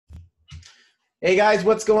Hey guys,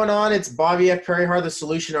 what's going on? It's Bobby F. Parihar, the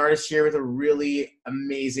solution artist here with a really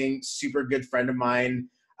amazing, super good friend of mine.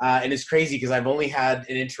 And it's crazy because I've only had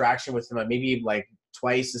an interaction with him maybe like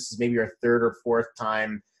twice. This is maybe our third or fourth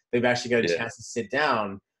time they've actually got a Yeah, chance to sit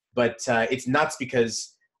down. But it's nuts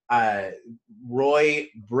because uh, Roy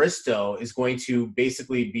Bristow is going to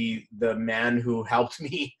basically be the man who helped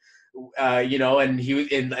me, and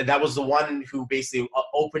and that was the one who basically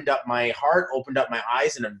opened up my heart, opened up my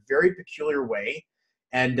eyes in a very peculiar way.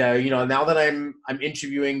 And now that I'm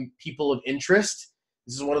interviewing people of interest,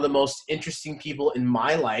 this is one of the most interesting people in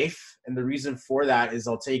my life. And the reason for that is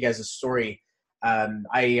I'll tell you guys a story. Um,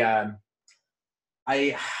 I um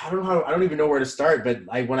I don't know I don't even know where to start. But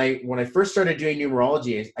when I first started doing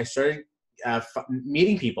numerology, I started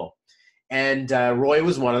meeting people, and Roy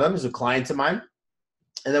was one of them. He was a client of mine.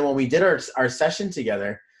 And then when we did our session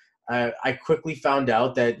together, I quickly found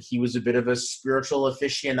out that he was a bit of a spiritual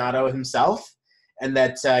aficionado himself, and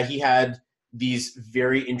that he had these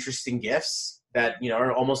very interesting gifts that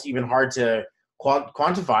are almost even hard to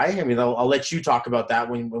quantify. I mean, I'll let you talk about that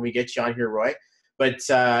when we get you on here, Roy. But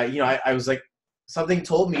I was like, something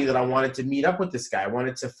told me that I wanted to meet up with this guy. I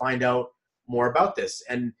wanted to find out more about this.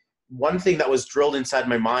 And one thing that was drilled inside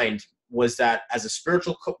my mind was that as a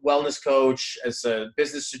spiritual wellness coach, as a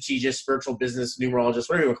business strategist, spiritual business numerologist,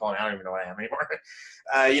 whatever you want to call it, I don't even know what I am anymore.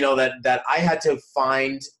 That I had to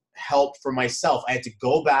find help for myself. I had to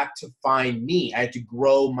go back to find me. I had to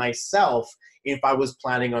grow myself if I was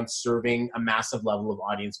planning on serving a massive level of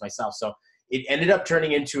audience myself. So it ended up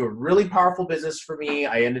turning into a really powerful business for me.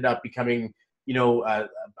 I ended up becoming, a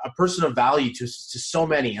person of value to so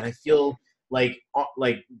many, and I feel like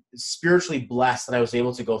spiritually blessed that I was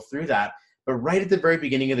able to go through that. But right at the very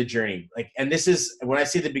beginning of the journey, and this is when I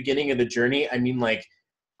say the beginning of the journey, I mean like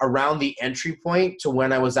around the entry point to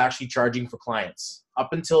when I was actually charging for clients.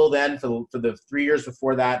 Up until then, for the 3 years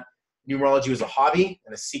before that, numerology was a hobby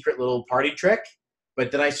and a secret little party trick.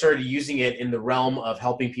 But then I started using it in the realm of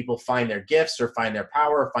helping people find their gifts or find their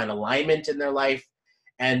power or find alignment in their life.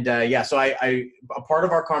 And so a part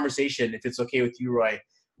of our conversation, if it's okay with you, Roy,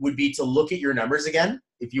 would be to look at your numbers again.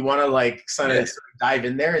 If you want to yeah, sort of dive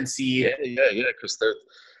in there and see. yeah. Because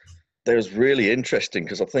there was really interesting.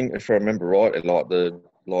 Because I think if I remember rightly,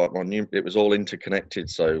 it was all interconnected.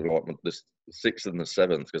 So the sixth and the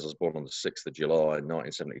seventh, because I was born on the 6th of July,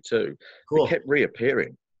 1972, it Cool. kept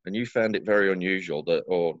reappearing. And you found it very unusual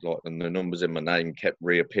and the numbers in my name kept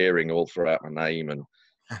reappearing all throughout my name. And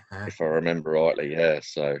if I remember rightly, yeah.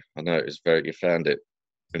 So I know you found it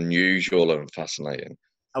unusual and fascinating.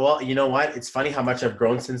 Well, you know what? It's funny how much I've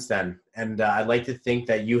grown since then, and I'd like to think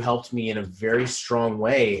that you helped me in a very strong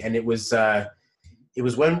way. And it was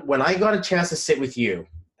when I got a chance to sit with you,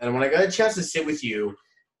 and when I got a chance to sit with you,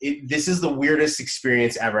 this is the weirdest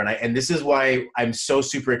experience ever, and this is why I'm so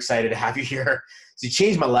super excited to have you here. So you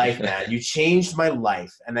changed my life, man. You changed my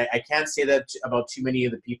life, and I can't say that about too many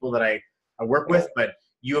of the people that I work with, but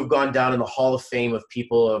you have gone down in the Hall of Fame of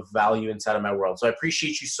people of value inside of my world. So I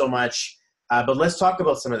appreciate you so much. But let's talk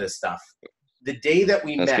about some of this stuff. The day that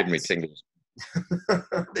we That's met, giving me tingles.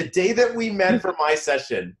 the day that we met for my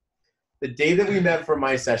session, the day that we met for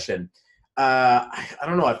my session, I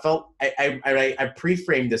don't know. I felt I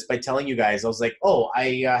pre-framed this by telling you guys. I was like, oh,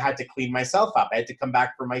 I had to clean myself up. I had to come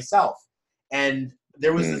back for myself. And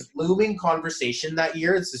there was Mm. this looming conversation that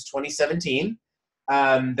year. This is 2017.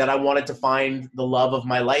 That I wanted to find the love of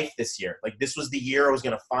my life this year. Like this was the year I was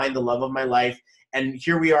going to find the love of my life. And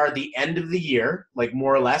here we are at the end of the year, like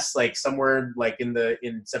more or less, like somewhere like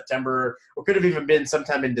in September, or could have even been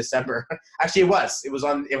sometime in December. Actually,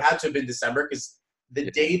 it had to have been December, because the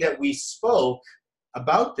Yeah. day that we spoke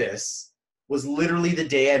about this was literally the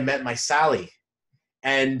day I met my Sally.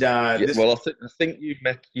 And Yeah, this well, I think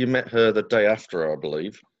you met her the day after, I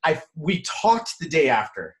believe. I we talked the day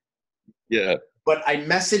after, Yeah. but I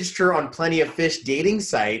messaged her on Plenty of Fish dating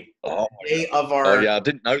site Oh, the day of oh our. yeah, I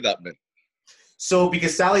didn't know that bit. So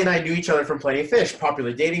because Sally and I knew each other from Plenty of Fish,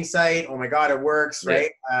 popular dating site. Oh my God, it works, Yeah.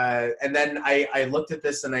 right? And then I looked at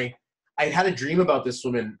this, and I had a dream about this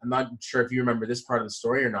woman. I'm not sure if you remember this part of the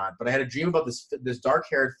story or not, but I had a dream about this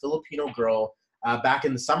dark-haired Filipino girl back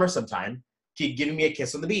in the summer sometime, giving me a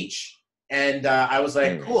kiss on the beach. And I was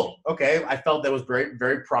like, Mm. cool, okay. I felt that was very,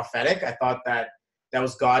 very prophetic. I thought that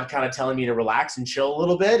was God kind of telling me to relax and chill a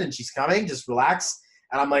little bit, and she's coming, just relax.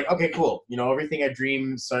 And I'm like, okay, cool. Everything I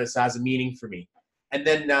dream sort of has a meaning for me. And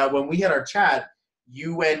then when we had our chat,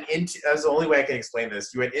 you went into, that's the only way I can explain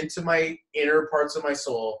this. You went into my inner parts of my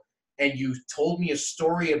soul, and you told me a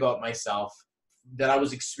story about myself that I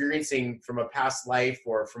was experiencing from a past life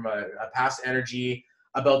or from a past energy.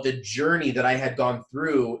 about the journey that I had gone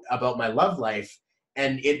through about my love life.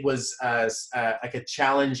 And it was like a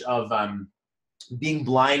challenge of being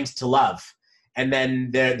blind to love. And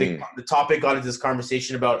then the topic got into this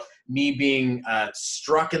conversation about me being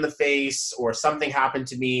struck in the face, or something happened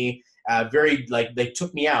to me, very like they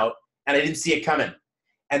took me out and I didn't see it coming.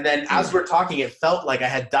 And then as we're talking, it felt like I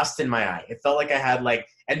had dust in my eye. It felt like I had like,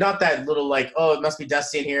 and not that little like, oh, it must be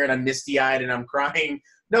dusty in here and I'm misty eyed and I'm crying.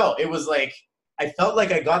 No, it was like, I felt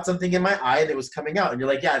like I got something in my eye and it was coming out. And you're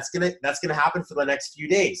like, yeah, that's gonna happen for the next few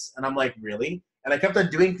days. And I'm like, really? And I kept on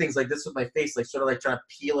doing things like this with my face, like sort of like trying to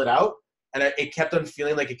peel it out. And it kept on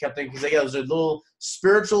feeling like it kept on, because like, yeah, those are little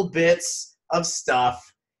spiritual bits of stuff.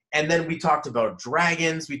 And then we talked about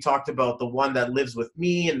dragons. We talked about the one that lives with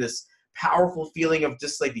me, and this powerful feeling of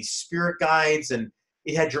just like these spirit guides. And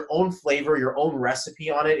it had your own flavor, your own recipe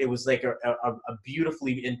on it. It was like a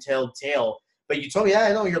beautifully entailed tale. But you told me, yeah,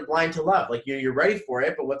 I know you're blind to love. Like you're ready for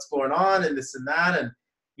it, but what's going on and this and that. And,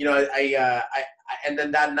 you know, and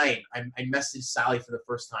then that night I messaged Sally for the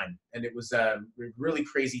first time, and it was a really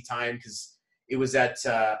crazy time because it was at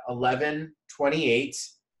 11:28,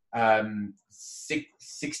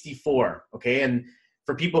 64. Okay. And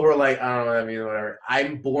for people who are like, I don't know, I mean, whatever,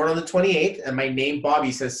 I'm born on the 28th and my name,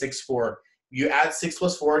 Bobby, says 6'4". You add 6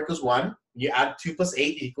 plus 4 equals 1. You add 2 plus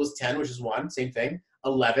 8 equals 10, which is 1. Same thing.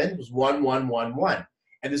 11 was 1, 1, 1, 1.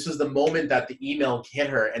 And this was the moment that the email hit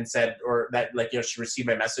her and said, or that, like, you know, she received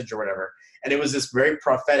my message or whatever. And it was this very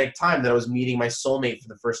prophetic time that I was meeting my soulmate for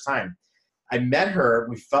the first time. I met her.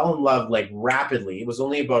 We fell in love like rapidly. It was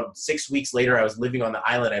only about 6 weeks later. I was living on the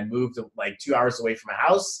island. I moved like 2 hours away from my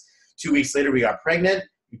house. 2 weeks later, we got pregnant.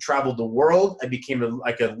 We traveled the world. I became a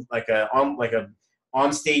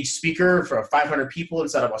on-stage speaker for 500 people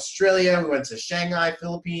inside of Australia. We went to Shanghai,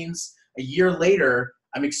 Philippines. A year later,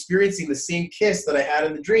 I'm experiencing the same kiss that I had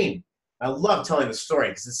in the dream. I love telling the story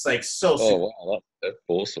because it's like so. Oh wow, that's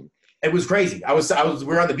awesome. It was crazy. We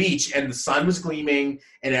were on the beach and the sun was gleaming,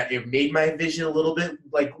 and it made my vision a little bit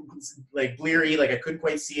like bleary, like I couldn't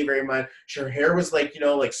quite see it very much. Her hair was like, you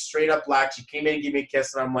know, like straight up black. She came in and gave me a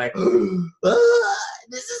kiss, and I'm like, this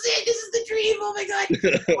is it. This is the dream. Oh my God.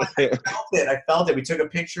 I felt it. We took a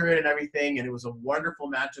picture of it and everything, and it was a wonderful,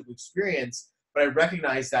 magical experience. But I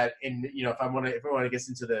recognize that if I want to get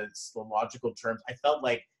into the logical terms, I felt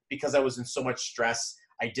like because I was in so much stress,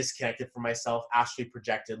 I disconnected from myself, astrally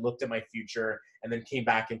projected, looked at my future, and then came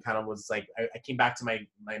back and kind of was like, I came back to my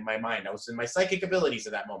mind. I was in my psychic abilities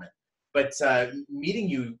at that moment. But meeting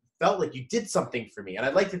you felt like you did something for me. And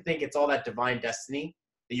I'd like to think it's all that divine destiny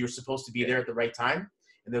that you were supposed to be there at the right time.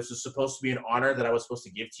 And this was supposed to be an honor that I was supposed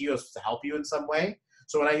to give to you. I was supposed to help you in some way.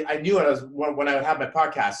 So when I knew when I would have my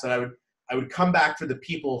podcast, that I would come back for the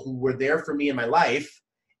people who were there for me in my life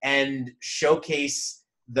and showcase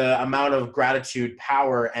the amount of gratitude,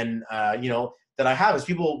 power, and that I have as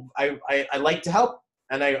people. I like to help,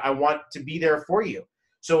 and I want to be there for you.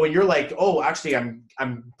 So when you're like, oh, actually,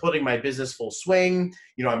 I'm putting my business full swing.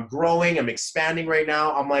 You know, I'm growing, I'm expanding right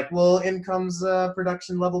now. I'm like, well, in comes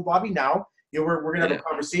production level Bobby now. You know, we're gonna have a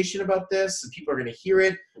conversation about this, and people are gonna hear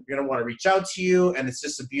it. You're gonna want to reach out to you, and it's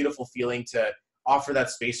just a beautiful feeling to offer that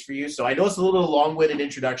space for you. So I know it's a little long-winded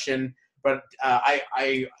introduction, but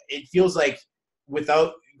it feels like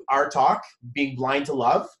without our talk, being blind to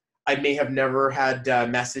love, I may have never had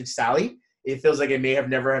messaged Sally. It feels like I may have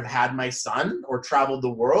never have had my son or traveled the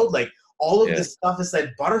world. Like all of this stuff is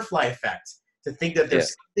that butterfly effect, to think that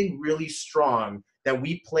there's something really strong that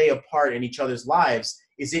we play a part in each other's lives.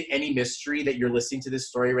 Is it any mystery that you're listening to this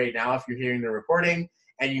story right now, if you're hearing the recording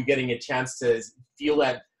and you're getting a chance to feel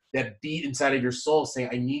that beat inside of your soul saying,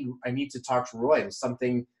 I need to talk to Roy. There's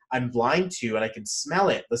something I'm blind to, and I can smell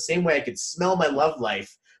it the same way I could smell my love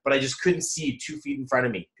life, but I just couldn't see 2 feet in front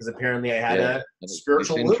of me because apparently I had a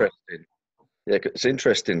spiritual loop. Yeah, it's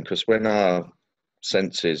interesting because when one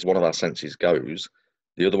of our senses goes,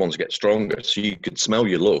 the other ones get stronger. So you could smell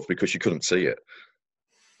your love because you couldn't see it.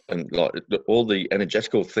 And like all the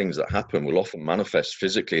energetical things that happen will often manifest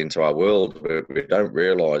physically into our world, but we don't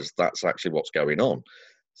realize that's actually what's going on.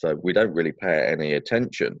 So we don't really pay any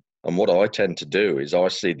attention. And what I tend to do is I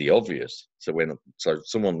see the obvious. So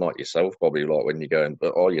someone like yourself, Bobby, like when you're going,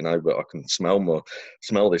 but I can smell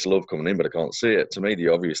this love coming in, but I can't see it. To me, the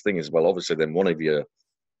obvious thing is, well, obviously then one of your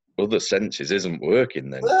other senses isn't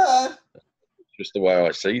working then. Just the way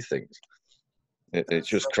I see things. It's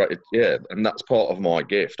just, and that's part of my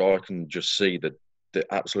gift. I can just see the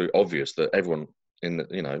absolute obvious that everyone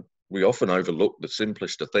we often overlook the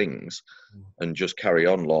simplest of things and just carry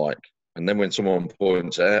on and then when someone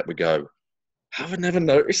points out, we go, have I never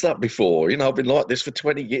noticed that before? You know, I've been like this for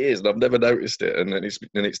 20 years and I've never noticed it. And then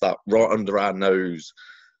it's that right under our nose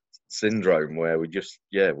syndrome where we just,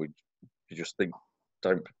 yeah, we just think,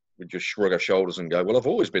 don't, we just shrug our shoulders and go, well, I've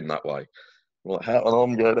always been that way. Like, how, and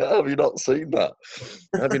I'm going, how have you not seen that?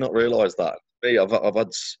 How have you not realised that? Me, I've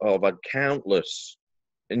had countless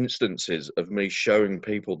instances of me showing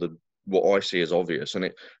people what I see as obvious, and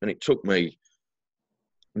it took me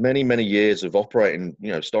many years of operating,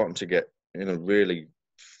 you know, starting to get in a really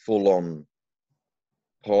full on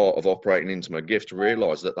part of operating into my gift to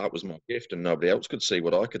realise that that was my gift and nobody else could see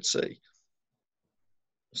what I could see.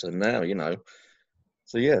 So now, you know,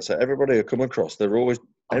 so yeah, so everybody I come across,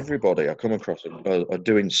 everybody I come across are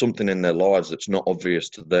doing something in their lives that's not obvious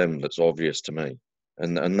to them, that's obvious to me.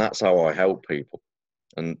 And that's how I help people.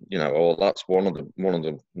 And, you know, that's one of the,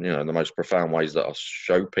 you know, the most profound ways that I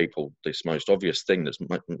show people this most obvious thing that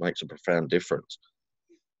makes a profound difference.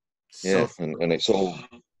 So Yeah. And it's all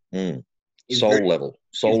it's soul very, level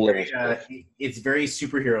stuff. it's very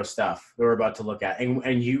superhero stuff that we're about to look at.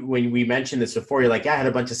 And you, when we mentioned this before, you're like, yeah, I had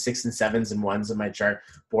a bunch of 6 and 7s and 1s in my chart.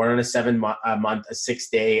 Born on a 7-month, a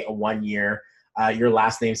 6-day, a 1 year. Your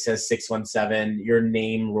last name says 617. Your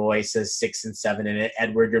name, Roy, says 6 and 7 in it.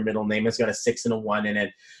 Edward, your middle name, has got a 6 and a 1 in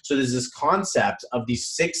it. So there's this concept of these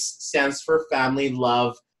 6 stands for family,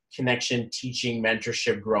 love, connection, teaching,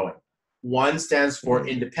 mentorship, growing. 1 stands for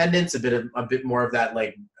independence, a bit more of that,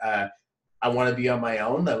 like, I want to be on my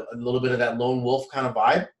own, a little bit of that lone wolf kind of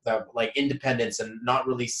vibe, that like independence and not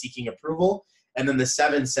really seeking approval. And then the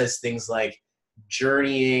 7 says things like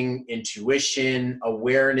journeying, intuition,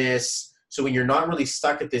 awareness. So when you're not really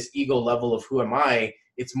stuck at this ego level of who am I,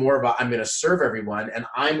 it's more about I'm going to serve everyone, and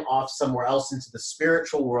I'm off somewhere else into the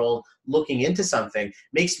spiritual world looking into something.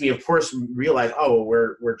 Makes me, of course, realize, oh,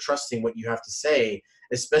 we're trusting what you have to say,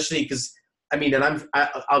 especially because, I mean, and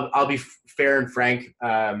I'll be fair and frank.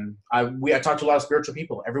 I talk to a lot of spiritual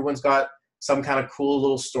people. Everyone's got some kind of cool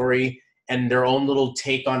little story and their own little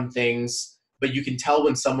take on things. But you can tell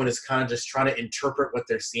when someone is kind of just trying to interpret what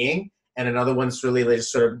they're seeing, and another one's really like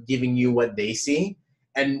just sort of giving you what they see.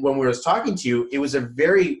 And when we was talking to you, it was a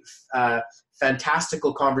very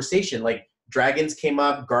fantastical conversation. Like dragons came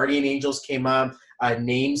up, guardian angels came up,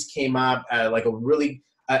 names came up, like a really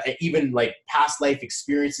even like past life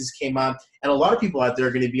experiences came up. And a lot of people out there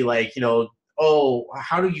are going to be like, you know, oh,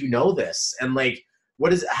 how do you know this? And like,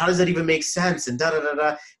 how does that even make sense? And da da da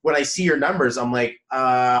da. When I see your numbers, I'm like,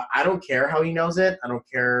 I don't care how he knows it. I don't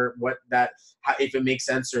care if it makes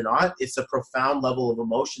sense or not. It's a profound level of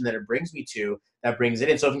emotion that it brings me to that brings it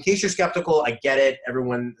in. So in case you're skeptical, I get it.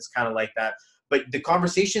 Everyone is kind of like that. But the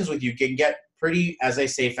conversations with you can get pretty, as I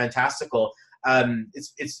say, fantastical.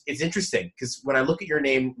 It's interesting because when I look at your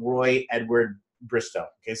name, Roy Edward Bristow,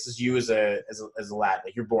 okay, this is you as a lad,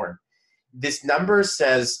 like you're born. This number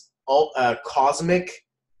says cosmic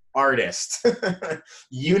artist,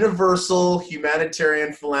 universal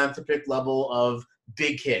humanitarian philanthropic level of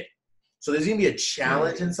big kid. So there's gonna be a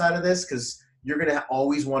challenge inside of this because you're gonna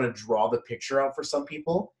always want to draw the picture out for some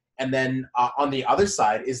people, and then on the other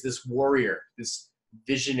side is this warrior, this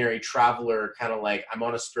visionary traveler, kind of like I'm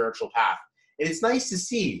on a spiritual path. And it's nice to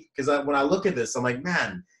see because when I look at this, I'm like,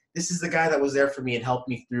 man, this is the guy that was there for me and helped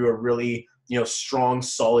me through a really, you know, strong,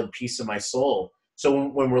 solid piece of my soul. So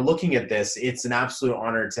when we're looking at this, it's an absolute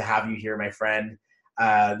honor to have you here, my friend.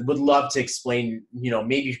 Would love to explain, you know,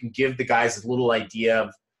 maybe you can give the guys a little idea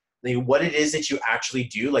of like, what it is that you actually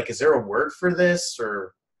do. Like, is there a word for this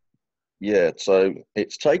or? Yeah, so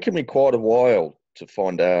it's taken me quite a while to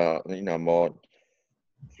find out, you know,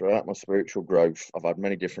 throughout my spiritual growth, I've had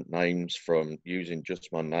many different names, from using just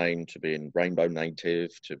my name to being Rainbow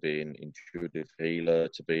Native, to being Intuitive Healer,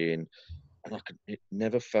 to being, and it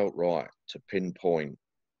never felt right to pinpoint.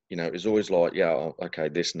 You know, it was always like, yeah, okay,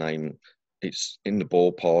 this name, it's in the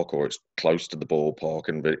ballpark or it's close to the ballpark,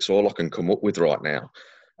 but it's all I can come up with right now.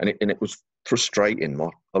 And it was frustrating.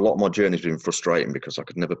 A lot of my journey's been frustrating because I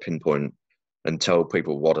could never pinpoint and tell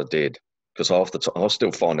people what I did, because half the time I was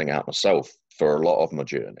still finding out myself for a lot of my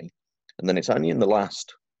journey. And then it's only in the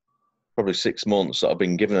last probably 6 months that I've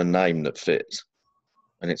been given a name that fits,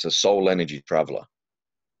 and it's a soul energy traveler.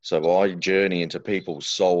 So I journey into people's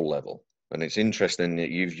soul level. And it's interesting that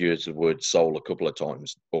you've used the word soul a couple of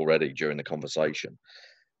times already during the conversation.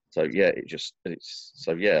 So yeah,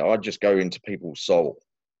 I just go into people's soul,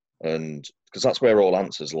 and because that's where all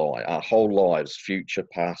answers lie. Our whole lives, future,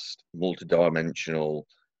 past, multidimensional,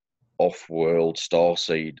 off-world,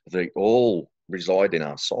 starseed, they all reside in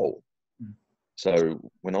our soul. So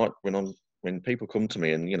when people come to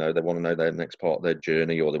me and, you know, they want to know their next part of their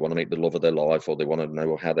journey, or they want to meet the love of their life, or they want to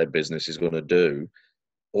know how their business is going to do,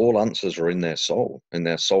 all answers are in their soul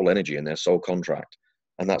energy, in their soul contract.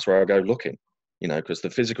 And that's where I go looking, because the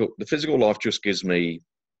physical life just gives me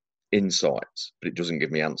insights, but it doesn't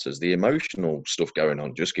give me answers. The emotional stuff going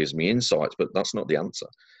on just gives me insights, but that's not the answer.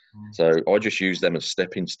 So I just use them as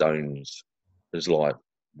stepping stones, as like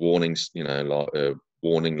warnings,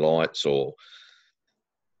 warning lights or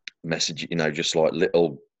message, just like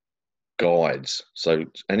little guides. So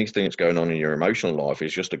anything that's going on in your emotional life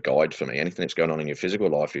is just a guide for me. Anything that's going on in your physical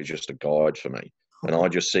life is just a guide for me. And I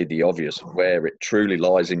just see the obvious where it truly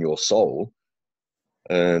lies in your soul.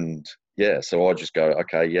 And yeah, so I just go,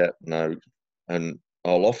 okay, yeah, no. And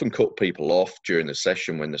I'll often cut people off during the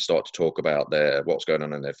session when they start to talk about what's going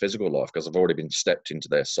on in their physical life, because I've already been stepped into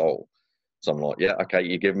their soul. So I'm like, yeah, okay,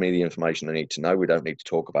 you give me the information I need to know. We don't need to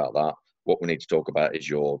talk about that. What we need to talk about is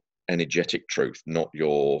your energetic truth, not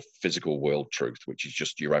your physical world truth, which is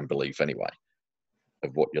just your own belief anyway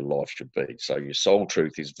of what your life should be. So your soul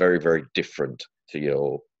truth is very, very different to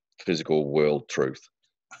your physical world truth.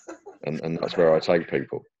 And that's where I take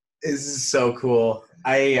people. This is so cool.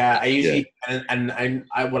 I usually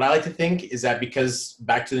I what I like to think is that, because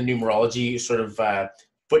back to the numerology sort of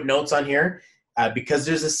footnotes on here, because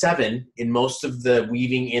there's a 7 in most of the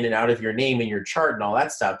weaving in and out of your name and your chart and all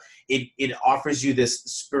that stuff, it offers you this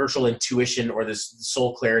spiritual intuition or this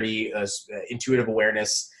soul clarity, intuitive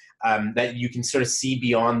awareness that you can sort of see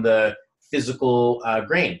beyond the physical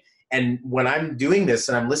grain. And when I'm doing this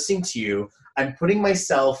and I'm listening to you, I'm putting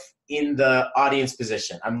myself in the audience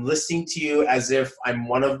position. I'm listening to you as if I'm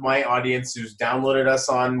one of my audience who's downloaded us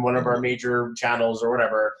on one of our major channels or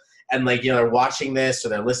whatever. And they're watching this or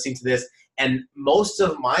they're listening to this. And most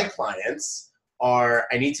of my clients are,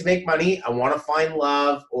 I need to make money, I want to find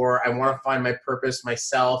love, or I want to find my purpose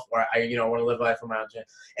myself, or I want to live life on my own.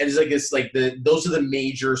 And it's like those are the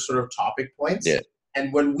major sort of topic points. Yeah.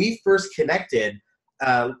 And when we first connected,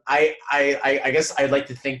 I guess I'd like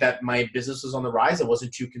to think that my business was on the rise. I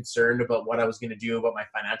wasn't too concerned about what I was going to do about my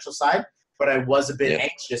financial side, but I was a bit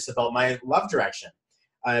anxious about my love direction.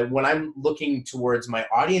 When I'm looking towards my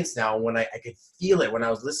audience now, when I could feel it when I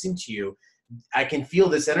was listening to you, I can feel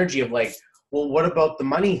this energy of like, well, what about the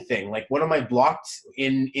money thing? Like, what am I blocked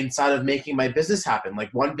inside of making my business happen? Like,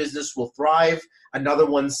 one business will thrive, another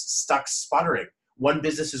one's stuck sputtering. One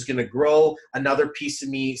business is going to grow, another piece of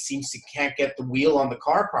me seems to can't get the wheel on the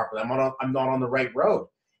car properly. I'm not on the right road.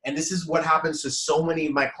 And this is what happens to so many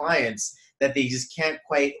of my clients, that they just can't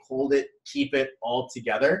quite hold it, keep it all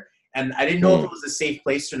together. And I didn't know if it was a safe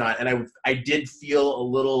place or not. And I did feel a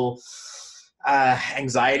little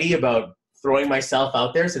anxiety about throwing myself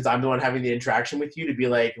out there, since I'm the one having the interaction with you, to be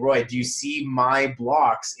like, Roy, do you see my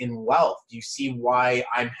blocks in wealth? Do you see why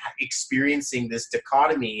I'm experiencing this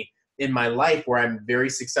dichotomy in my life where I'm very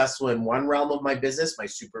successful in one realm of my business,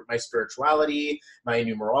 my spirituality, my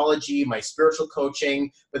numerology, my spiritual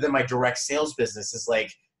coaching, but then my direct sales business is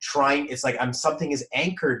like something is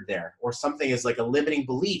anchored there, or something is like a limiting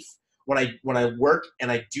belief. When I work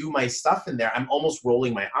and I do my stuff in there, I'm almost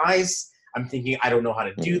rolling my eyes. I'm thinking, I don't know how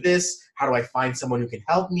to do this. How do I find someone who can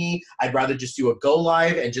help me? I'd rather just do a go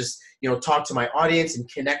live and just, talk to my audience and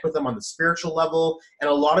connect with them on the spiritual level. And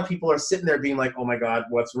a lot of people are sitting there being like, oh my God,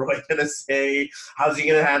 what's Roy going to say? How's he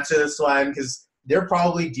going to answer this one? Because they're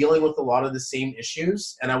probably dealing with a lot of the same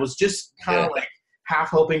issues. And I was just kind of like half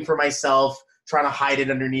hoping for myself, trying to hide it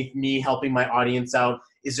underneath me, helping my audience out.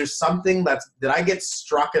 Is there something did I get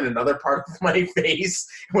struck in another part of my face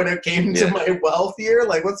when it came to my wealth here?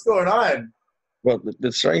 Like, what's going on? Well,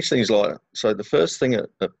 the strange thing is, so the first thing that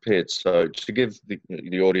appeared, so to give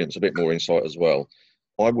the audience a bit more insight as well,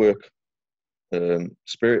 I work,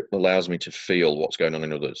 spirit allows me to feel what's going on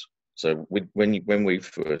in others. So when we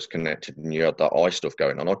first connected and you had that eye stuff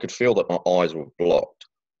going on, I could feel that my eyes were blocked.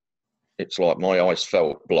 It's like my eyes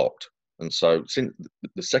felt blocked. And so since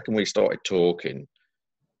the second we started talking,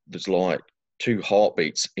 there's like 2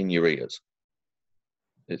 heartbeats in your ears.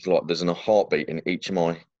 It's like there's a heartbeat in each of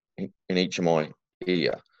my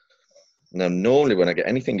ear. Now, normally when I get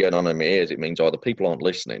anything going on in my ears, it means either people aren't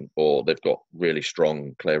listening or they've got really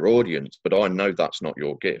strong clairaudience. But I know that's not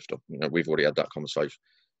your gift. We've already had that conversation.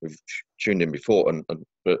 We've tuned in before,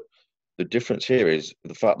 but the difference here is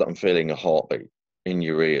the fact that I'm feeling a heartbeat in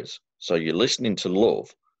your ears. So you're listening to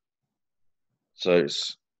love. So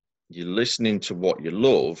you're listening to what you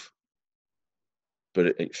love, but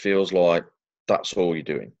it feels like that's all you're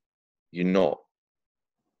doing. You're not.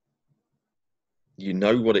 You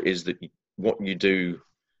know what it is what you do.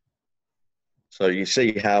 So you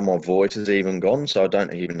see how my voice has even gone. So I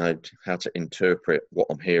don't even know how to interpret what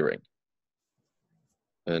I'm hearing.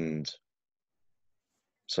 And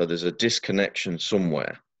so there's a disconnection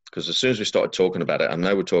somewhere. because as soon as we started talking about it, I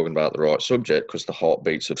know we're talking about the right subject because the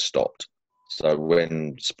heartbeats have stopped. So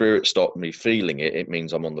when spirit stopped me feeling it, it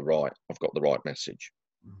means I'm on the right. I've got the right message.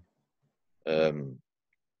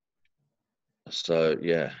 So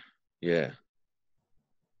yeah, yeah.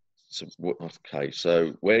 So okay,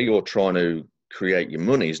 so where you're trying to create your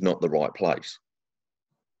money is not the right place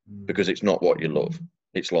because it's not what you love.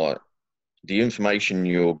 It's like the information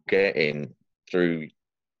you're getting through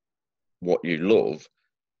what you love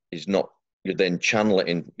is not. You're then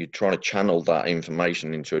channeling. You're trying to channel that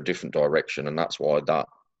information into a different direction, and that's why that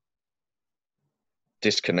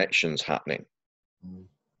disconnection's happening.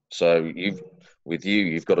 So you've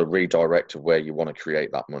got to redirect to where you want to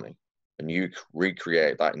create that money, and you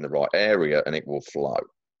recreate that in the right area, and it will flow.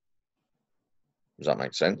 Does that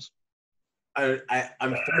make sense?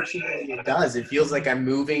 Unfortunately, it does. It feels like I'm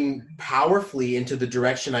moving powerfully into the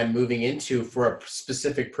direction I'm moving into for a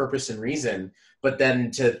specific purpose and reason. But then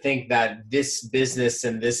to think that this business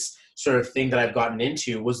and this sort of thing that I've gotten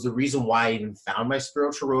into was the reason why I even found my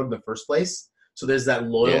spiritual road in the first place. So there's that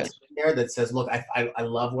loyalty there that says, look, I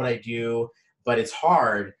love what I do, but it's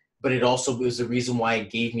hard. But it also was the reason why it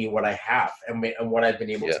gave me what I have and what I've been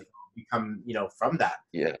able to become, from that.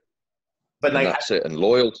 Yeah. But and that's it. And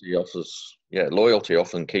loyalty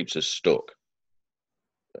often keeps us stuck.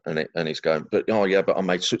 And it's going, but but I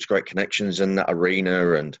made such great connections in that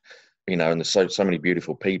arena, and and there's so many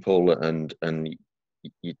beautiful people, and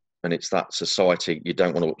it's that society you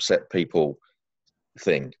don't want to upset people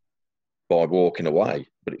thing by walking away.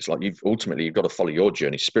 But it's like you've got to follow your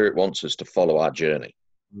journey. Spirit wants us to follow our journey.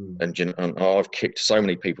 And I've kicked so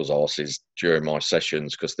many people's asses during my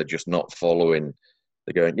sessions because they're just not following.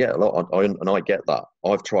 They're going, I get that.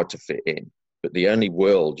 I've tried to fit in, but the only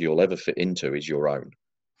world you'll ever fit into is your own.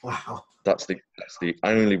 Wow. That's the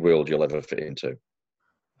only world you'll ever fit into.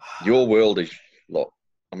 Your world is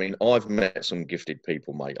I've met some gifted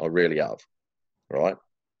people, mate. I really have. Right.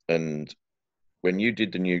 And when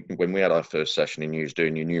when we had our first session and you was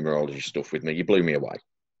doing your numerology stuff with me, you blew me away.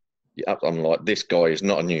 I'm like, this guy is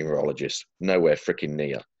not a numerologist. Nowhere freaking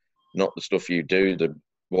near. Not the stuff you do,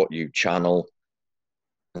 what you channel.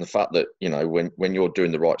 And the fact that, when you're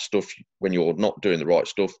doing the right stuff, when you're not doing the right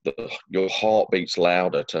stuff, your heart beats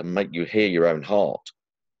louder to make you hear your own heart.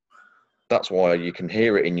 That's why you can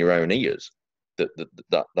hear it in your own ears.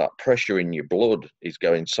 That pressure in your blood is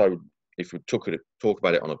going. So if we talk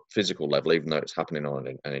about it on a physical level, even though it's happening on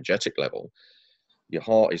an energetic level, your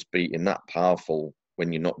heart is beating that powerful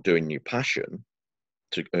when you're not doing your passion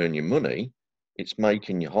to earn your money. It's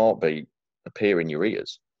making your heartbeat appear in your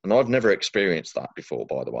ears. And I've never experienced that before,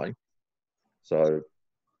 by the way. So,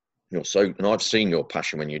 and I've seen your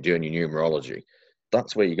passion when you're doing your numerology.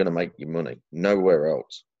 That's where you're going to make your money. Nowhere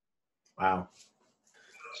else. Wow.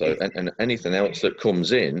 So, and anything else that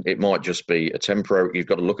comes in, it might just be a temporary. You've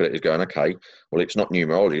got to look at it as going, okay, well, it's not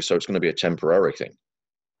numerology, so it's going to be a temporary thing.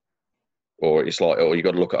 Or it's like, or you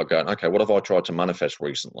got to look at it going, okay, what have I tried to manifest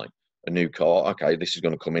recently? A new car. Okay, this is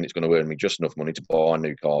going to come in. It's going to earn me just enough money to buy a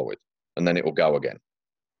new car with, and then it will go again.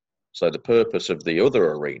 So the purpose of the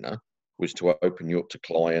other arena was to open you up to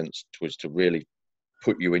clients, was to really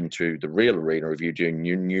put you into the real arena of you doing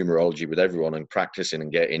numerology with everyone and practicing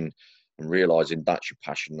and getting and realizing that's your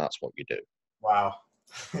passion. That's what you do. Wow.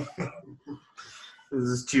 This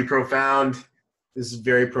is too profound. This is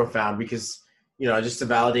very profound because, just to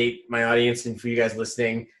validate my audience and for you guys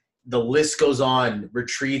listening, the list goes on: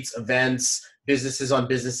 retreats, events, businesses on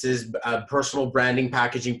businesses, personal branding,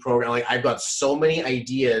 packaging program. Like, I've got so many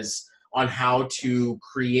ideas on how to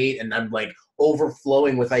create, and I'm like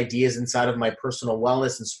overflowing with ideas inside of my personal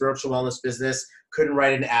wellness and spiritual wellness business. Couldn't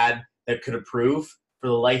write an ad that could approve for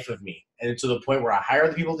the life of me. And to the point where I hire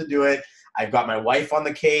the people to do it. I've got my wife on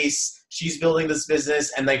the case. She's building this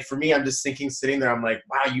business. And like, for me, I'm just thinking, sitting there, I'm like,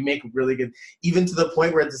 wow, you make really good, even to the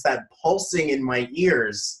point where it's that pulsing in my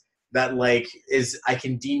ears that I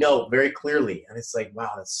can denote very clearly. And it's like,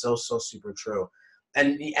 wow, that's so super true.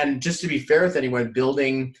 And just to be fair with anyone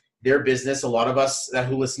building their business, a lot of us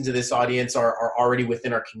who listen to this audience are already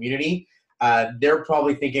within our community. They're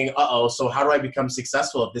probably thinking, so how do I become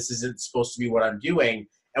successful if this isn't supposed to be what I'm doing?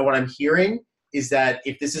 And what I'm hearing is that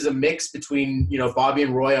if this is a mix between, Bobby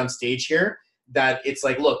and Roy on stage here, that it's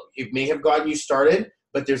like, look, it may have gotten you started,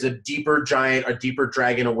 but there's a deeper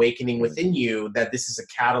dragon awakening within you that this is a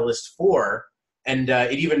catalyst for. And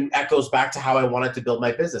it even echoes back to how I wanted to build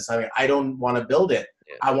my business. I mean, I don't want to build it.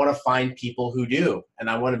 Yeah. I want to find people who do, and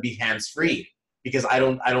I want to be hands-free because I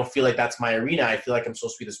don't feel like that's my arena. I feel like I'm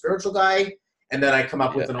supposed to be the spiritual guy. And then I come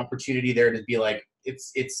up with an opportunity there to be like,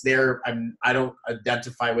 it's there. I don't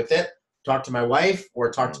identify with it. Talk to my wife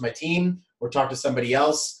or talk to my team or talk to somebody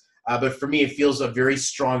else. but for me, it feels a very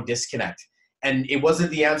strong disconnect. And it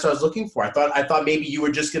wasn't the answer I was looking for. I thought maybe you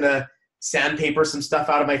were just gonna sandpaper some stuff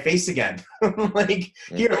out of my face again. Like,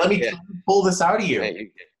 here, let me pull this out of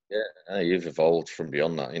you. You've evolved from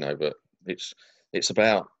beyond that, you know. But it's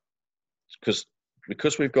about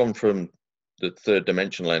because we've gone from the third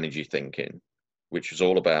dimensional energy thinking, which is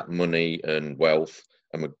all about money and wealth,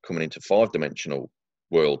 and we're coming into 5-dimensional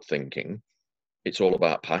world thinking. It's all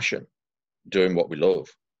about passion, doing what we love,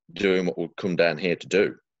 doing what we've come down here to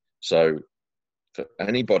do. So for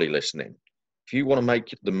anybody listening, if you want to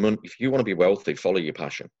make the money, if you want to be wealthy, follow your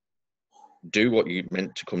passion. Do what you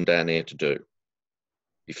meant to come down here to do.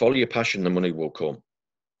 You follow your passion, the money will come,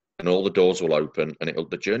 and all the doors will open, and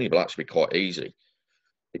the journey will actually be quite easy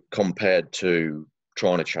compared to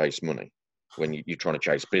trying to chase money. When you're trying to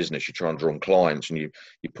chase business, you're trying to run clients, and you're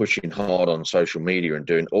pushing hard on social media and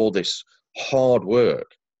doing all this hard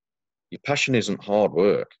work. Your passion isn't hard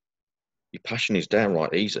work. Your passion is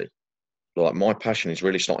downright easy. Like, my passion is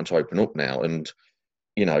really starting to open up now, and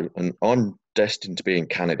you know, and I'm destined to be in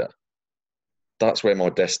Canada. That's where my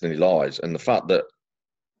destiny lies. And the fact that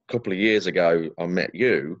a couple of years ago I met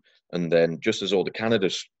you, and then just as all the Canada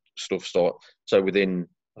stuff started, so within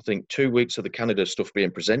I think 2 weeks of the Canada stuff being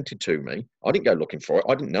presented to me, I didn't go looking for it.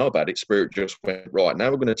 I didn't know about it. Spirit just went, right, now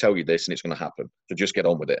we're going to tell you this, and it's going to happen. So just get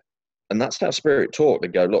on with it. And that's how Spirit talk. They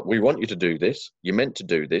go, look, we want you to do this. You're meant to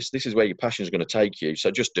do this. This is where your passion is going to take you. So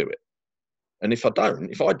just do it. And if I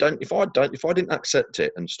didn't accept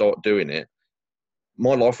it and start doing it,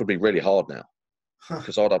 my life would be really hard now,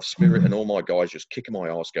 because I'd have Spirit and all my guys just kicking my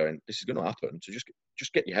ass going, this is going to happen. So just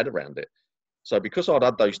get your head around it. So because I'd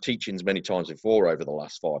had those teachings many times before over the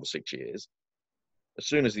last 5 or 6 years, as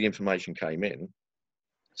soon as the information came in,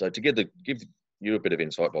 so to give you a bit of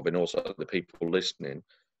insight, Bob, and also the people listening,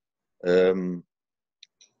 I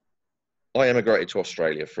emigrated to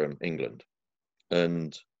Australia from England,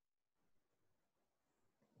 and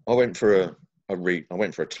I went for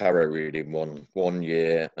a tarot reading one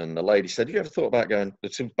year, and the lady said, "You ever thought about going?"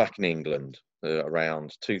 This was back in England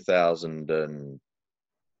around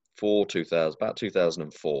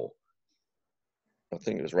 2004. I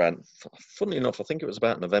think it was around. Funnily enough, I think it was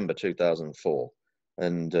about November 2004.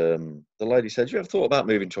 And the lady said, "You ever thought about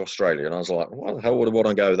moving to Australia?" And I was like, "Why the hell would I want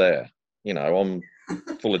to go there? You know, I'm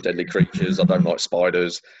full of deadly creatures. I don't like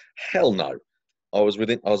spiders. Hell no." I was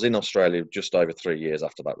in Australia just over 3 years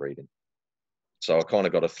after that reading. So I kind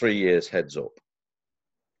of got a 3 years heads up.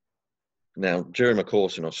 Now, during my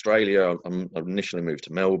course in Australia, I initially moved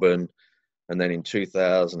to Melbourne. And then in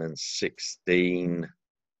 2016,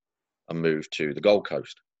 I moved to the Gold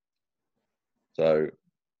Coast. So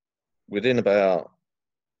within about,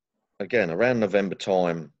 again, around November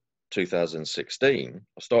time, 2016,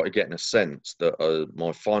 I started getting a sense that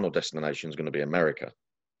my final destination is going to be America.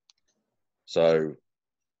 So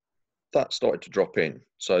that started to drop in.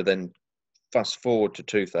 So then fast forward to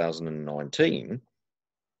 2019,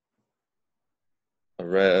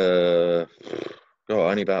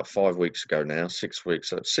 only about 5 weeks ago now, 6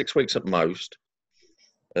 weeks at most.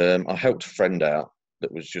 I helped a friend out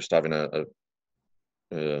that was just having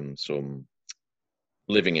some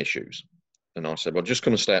living issues. And I said, well, just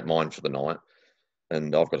come and stay at mine for the night.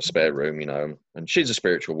 And I've got a spare room, you know. And she's a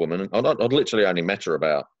spiritual woman. And I'd literally only met her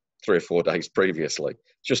about 3 or 4 days previously.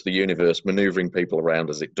 It's just the universe maneuvering people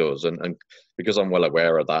around as it does. And because I'm well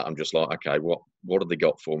aware of that, I'm just like, okay, what have they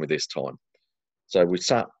got for me this time? So we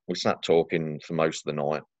sat talking for most of the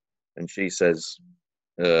night. And she says,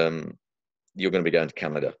 you're going to be going to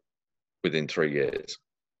Canada within 3 years.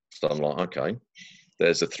 So I'm like, okay,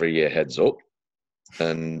 there's a 3-year heads up.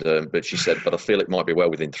 And but she said, but I feel it might be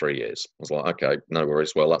well within 3 years. I was like, okay, no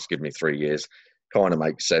worries. Well, that's given me 3 years. Kind of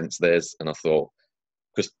makes sense. And I thought,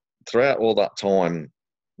 because throughout all that time,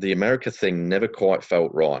 the America thing never quite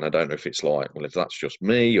felt right. And I don't know if it's like, well, if that's just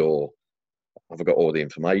me or have I got all the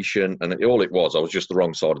information? And all it was, I was just the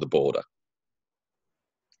wrong side of the border.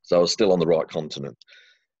 So I was still on the right continent.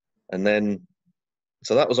 And then,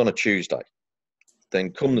 so that was on a Tuesday.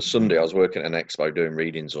 Then come the Sunday, I was working at an expo doing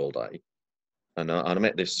readings all day. And I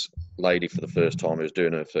met this lady for the first time who was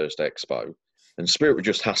doing her first expo. And Spirit was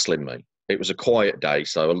just hassling me. It was a quiet day,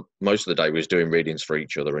 so most of the day we was doing readings for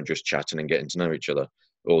each other and just chatting and getting to know each other,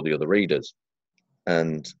 all the other readers.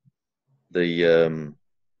 And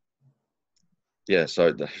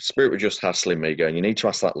so the Spirit was just hassling me, going, you need to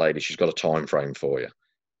ask that lady, she's got a time frame for you.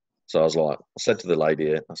 So I was like, I said to the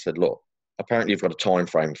lady, I said, look, apparently you've got a time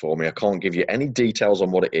frame for me. I can't give you any details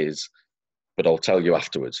on what it is, but I'll tell you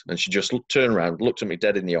afterwards. And she just turned around, looked at me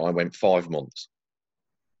dead in the eye and went, 5 months.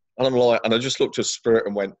 And I'm like, and I just looked at Spirit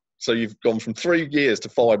and went, so you've gone from 3 years to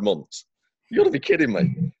 5 months? You got to be kidding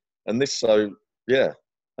me. And this, so yeah,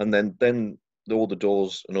 and then all the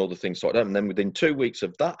doors and all the things like that. And then within 2 weeks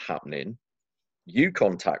of that happening, you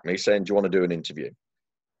contact me saying, "Do you want to do an interview?"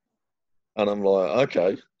 And I'm like,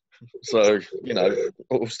 okay. So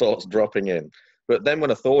all starts dropping in. But then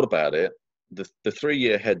when I thought about it, the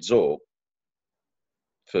 3-year heads up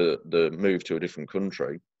for the move to a different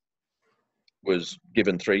country was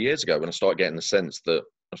given 3 years ago when I started getting the sense that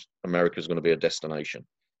America is going to be a destination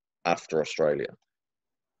after Australia.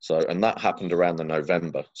 So, and that happened around the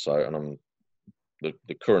November. So, and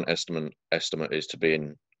the current estimate is to be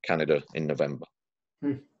in Canada in November.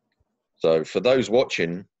 So for those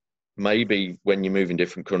watching, maybe when you move in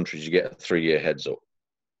different countries, you get a 3-year heads up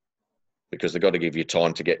because they've got to give you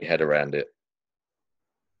time to get your head around it.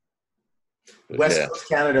 But West Coast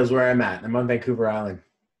Canada is where I'm at. I'm on Vancouver Island.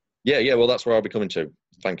 Yeah. Well, that's where I'll be coming to,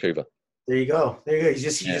 Vancouver. There you go. He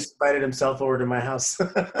just invited himself over to my house.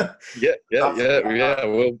 Yeah.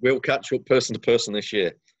 We'll catch up person to person this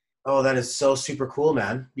year. Oh, that is so super cool,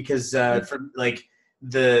 man. Because for like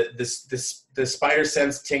the spider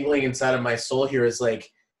sense tingling inside of my soul here is like,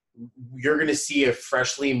 you're gonna see a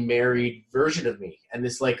freshly married version of me, and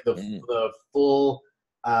this like the full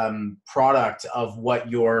product of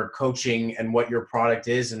what your coaching and what your product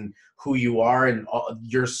is and who you are and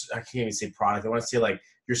your, I can't even say product, I want to say like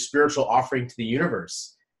your spiritual offering to the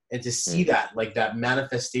universe, and to see that like that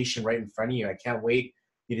manifestation right in front of you. I can't wait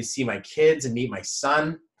you to see my kids and meet my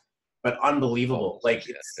son. But unbelievable. Like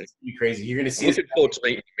it's gonna be crazy. You're gonna see. I'm looking forward to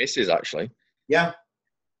meeting Mrs. actually. Yeah.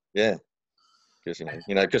 Because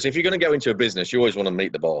because if you're going to go into a business, you always want to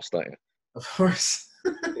meet the boss, don't you? Of course.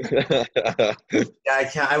 I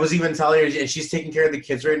can't. I was even telling her, and she's taking care of the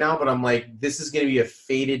kids right now. But I'm like, this is going to be a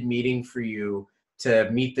fated meeting for you to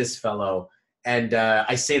meet this fellow. And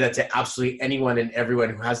I say that to absolutely anyone and everyone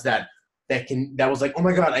who has that was like, oh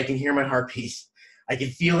my God, I can hear my heartbeat. I can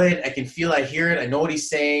feel it. I hear it. I know what he's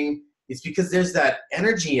saying. It's because there's that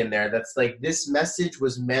energy in there that's like, this message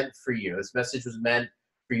was meant for you. This message was meant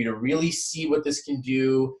for you to really see what this can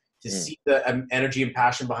do, to see the energy and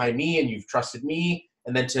passion behind me, and you've trusted me,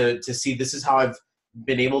 and then to see this is how I've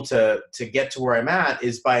been able to get to where I'm at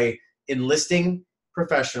is by enlisting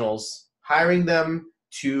professionals, hiring them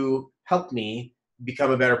to help me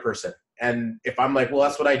become a better person. And if I'm like, well,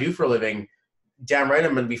 that's what I do for a living, damn right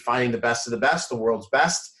I'm going to be finding the best of the best, the world's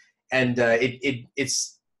best. And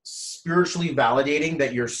it's spiritually validating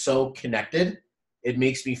that you're so connected. It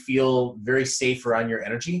makes me feel very safe around your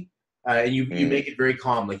energy. And you make it very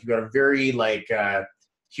calm. Like, you've got a very like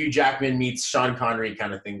Hugh Jackman meets Sean Connery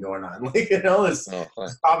kind of thing going on. Like, this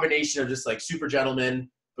combination of just like super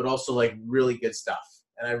gentleman, but also like really good stuff.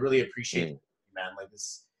 And I really appreciate it, man. Like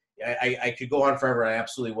this, I could go on forever, and I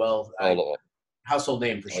absolutely will. Household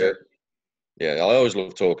name for sure. Yeah, I always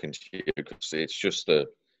love talking to you because it's just the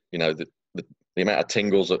amount of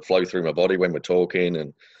tingles that flow through my body when we're talking,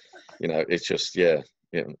 and it's just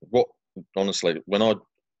What honestly, when I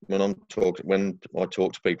talk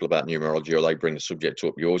to people about numerology, or they bring the subject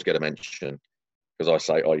up, you always get a mention, because I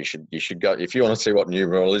say, oh, you should go if you want to see what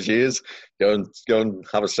numerology is, go and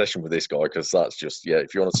have a session with this guy, because that's just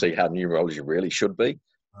if you want to see how numerology really should be.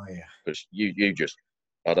 Oh yeah, because you just,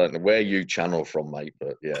 I don't know where you channel from, mate,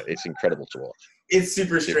 but it's incredible to watch. It's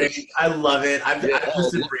super strange. I love it. I've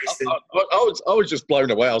just embraced it. I was just blown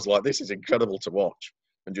away. I was like, this is incredible to watch,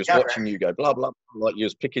 and just watching you go blah blah, like you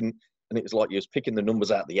was picking, and it was like you was picking the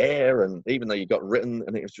numbers out of the air, and even though you got written,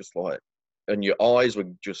 and it was just like, and your eyes were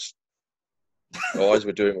doing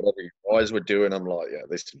whatever your eyes were doing. I'm like,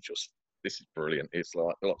 this is brilliant. It's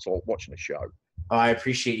like watching a show. Oh, I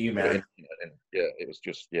appreciate you, man. And it was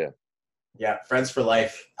just Yeah, friends for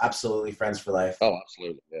life. Absolutely, friends for life. Oh,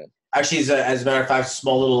 absolutely, yeah. Actually, as a matter of fact,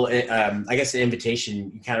 small little, I guess, an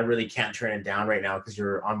invitation. You kind of really can't turn it down right now because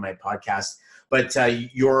you're on my podcast. But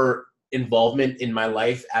your involvement in my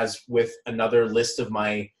life, as with another list of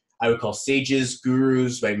my, I would call sages,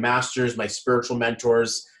 gurus, my masters, my spiritual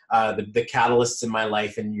mentors, the catalysts in my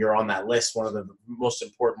life, and you're on that list, one of the most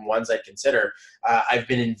important ones I consider. I've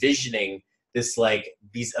been envisioning this, like,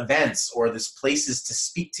 these events or these places to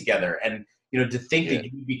speak together, and to think that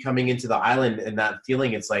you'd be coming into the island and that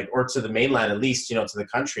feeling, it's like, or to the mainland at least, to the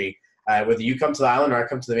country, whether you come to the island or I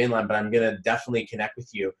come to the mainland, but I'm gonna definitely connect with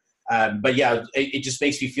you. But it just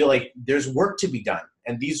makes me feel like there's work to be done,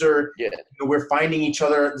 and these are we're finding each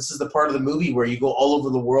other. This is the part of the movie where you go all over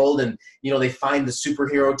the world, and they find the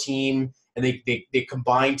superhero team, and they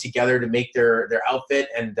combine together to make their outfit,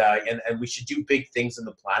 and we should do big things on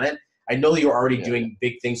the planet. I know you're already doing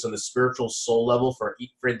big things on the spiritual soul level for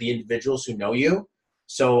the individuals who know you.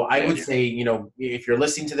 So I would say, if you're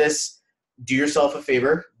listening to this, do yourself a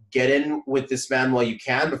favor, get in with this man while you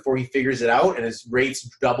can before he figures it out and his rates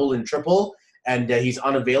double and triple and he's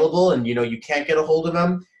unavailable and, you can't get a hold of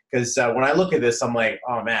him. Because when I look at this, I'm like,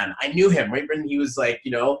 oh, man, I knew him right when he was like,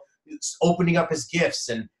 opening up his gifts.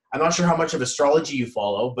 And I'm not sure how much of astrology you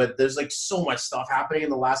follow, but there's like so much stuff happening in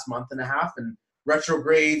the last month and a half, and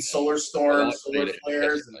retrogrades, solar storms, solar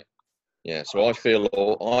flares. Yeah, so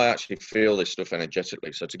I actually feel this stuff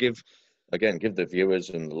energetically. So to give the viewers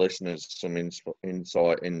and the listeners some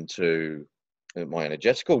insight into my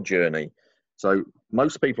energetical journey. So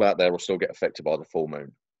most people out there will still get affected by the full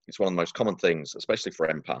moon. It's one of the most common things, especially for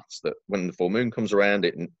empaths, that when the full moon comes around,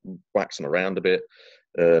 it whacks them around a bit.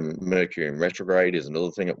 Mercury in retrograde is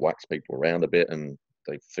another thing that whacks people around a bit, and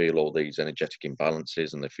they feel all these energetic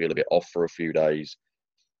imbalances and they feel a bit off for a few days.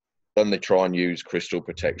 Then they try and use crystal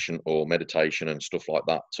protection or meditation and stuff like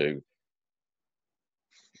that to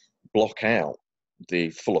block out the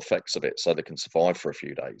full effects of it so they can survive for a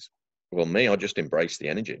few days. Well, me, I just embraced the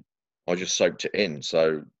energy. I just soaked it in.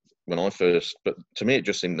 So but to me, it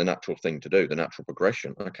just seemed the natural thing to do, the natural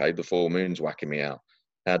progression. Okay, the full moon's whacking me out.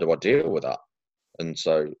 How do I deal with that? And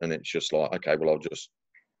it's just like, okay, well, I'll just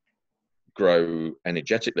grow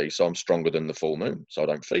energetically so I'm stronger than the full moon, so I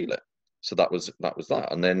don't feel it. So that was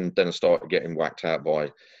that. And then I started getting whacked out by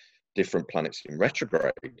different planets in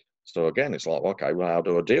retrograde. So again, it's like, okay, well, how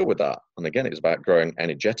do I deal with that? And again, it's about growing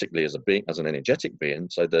energetically as an energetic being,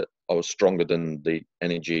 so that I was stronger than the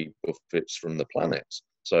energy buffets from the planets.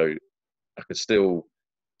 So I could still.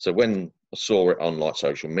 So when I saw it on like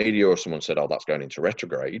social media, or someone said, "Oh, that's going into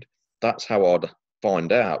retrograde," that's how I'd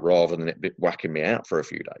find out, rather than it whacking me out for a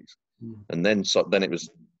few days. And then it was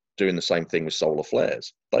doing the same thing with solar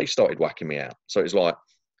flares. They started whacking me out. So it's like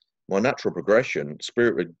my natural progression,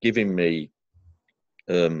 spirit were giving me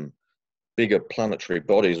bigger planetary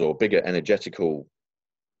bodies or bigger energetical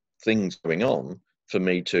things going on for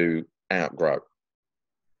me to outgrow.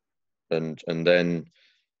 And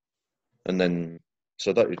then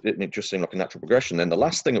so that it just seemed like a natural progression. Then the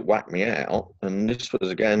last thing that whacked me out, and this was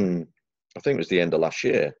again, I think it was the end of last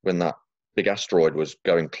year, when that big asteroid was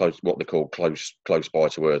going close, what they call close by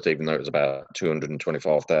to Earth, even though it was about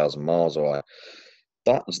 225,000 miles away.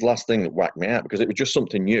 That was the last thing that whacked me out, because it was just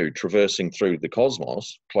something new traversing through the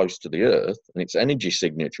cosmos close to the Earth, and its energy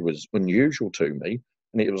signature was unusual to me,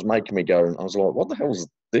 and it was making me go, and I was like, what the hell is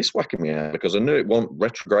this whacking me out? Because I knew it wasn't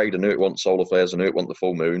retrograde, I knew it wasn't solar flares, I knew it wasn't the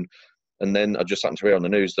full moon. And then I just happened to hear on the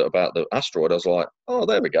news that about the asteroid. I was like, oh,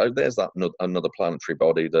 there we go. There's that another planetary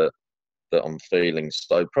body that I'm feeling.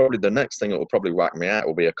 So probably the next thing that will probably whack me out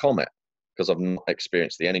will be a comet, because I've not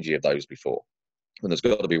experienced the energy of those before. And there's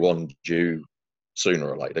got to be one due sooner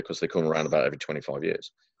or later, because they come around about every 25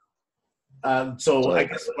 years. So I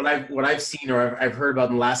guess what I've seen, or I've heard about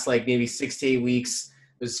in the last like maybe 6 to 8 weeks,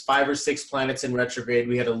 there's 5 or 6 planets in retrograde.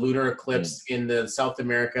 We had a lunar eclipse in the South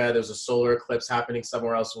America. There's a solar eclipse happening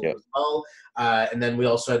somewhere else as well. And then we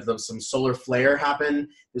also had some solar flare happen.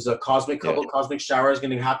 There's a cosmic shower is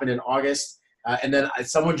going to happen in August. And then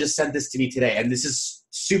someone just sent this to me today, and this is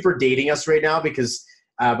super dating us right now, because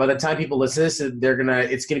by the time people listen to this,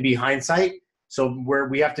 it's gonna be hindsight. So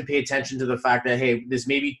we have to pay attention to the fact that, hey, this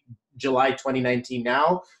may be July 2019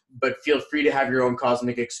 now, but feel free to have your own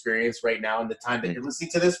cosmic experience right now in the time that you're listening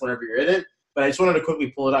to this, whenever you're in it. But I just wanted to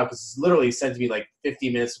quickly pull it up, because it's literally sent to me like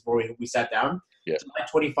 15 minutes before we sat down. Yeah. July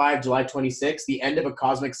 25, July 26, the end of a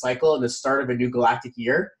cosmic cycle and the start of a new galactic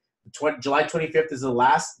year. July 25th is the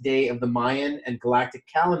last day of the Mayan and galactic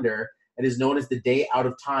calendar, and is known as the day out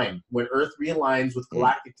of time, when Earth realigns with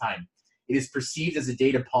galactic time. It is perceived as a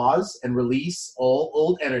day to pause and release all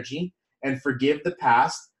old energy and forgive the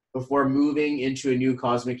past before moving into a new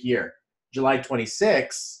cosmic year. July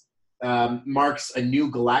 26 marks a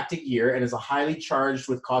new galactic year and is highly charged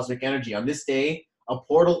with cosmic energy. On this day, a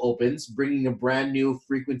portal opens, bringing a brand new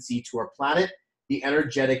frequency to our planet. The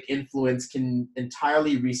energetic influence can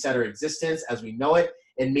entirely reset our existence as we know it,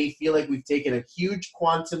 and may feel like we've taken a huge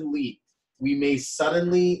quantum leap. We may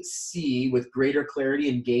suddenly see with greater clarity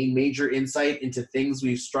and gain major insight into things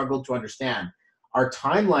we've struggled to understand. Our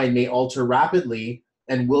timeline may alter rapidly,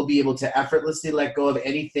 and we'll be able to effortlessly let go of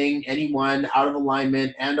anything, anyone out of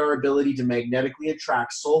alignment, and our ability to magnetically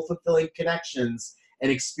attract soul-fulfilling connections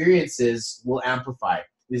and experiences will amplify.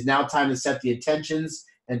 It is now time to set the intentions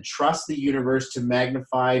and trust the universe to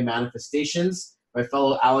magnify manifestations. My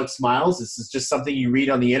fellow Alex Miles, this is just something you read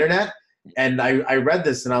on the internet. And I read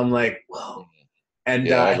this and I'm like, whoa.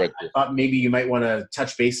 And I thought maybe you might want to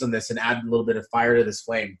touch base on this and add a little bit of fire to this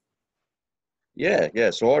flame. Yeah.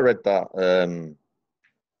 So I read that.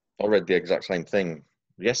 I read the exact same thing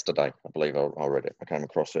yesterday. I believe I read it. I came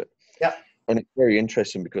across it. Yeah. And it's very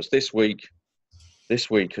interesting, because this week this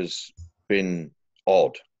week has been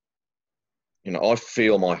odd. You know, I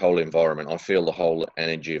feel my whole environment. I feel the whole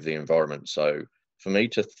energy of the environment. So for me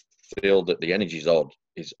to feel that the energy is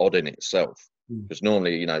odd in itself. Because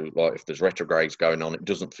normally, you know, like if there's retrogrades going on, it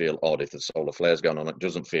doesn't feel odd. If there's solar flares going on, it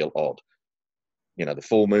doesn't feel odd. You know, the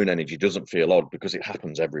full moon energy doesn't feel odd because it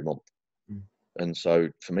happens every month. And so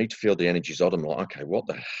for me to feel the energy's odd, I'm like, okay, what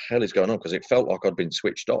the hell is going on? Because it felt like I'd been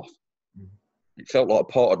switched off. It felt like a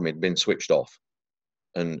part of me had been switched off.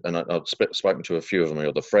 And I'd spoken to a few of my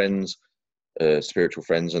other friends, spiritual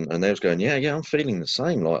friends, and they was going, yeah, I'm feeling the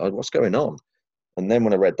same. Like, what's going on? And then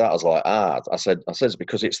when I read that, I was like, I said it's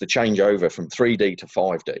because it's the changeover from 3D to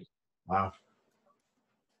 5D. Wow.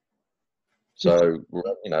 So,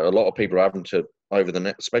 you know, a lot of people are having to,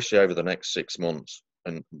 especially over the next 6 months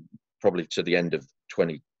and probably to the end of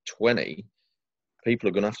 2020, people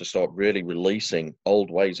are going to have to start really releasing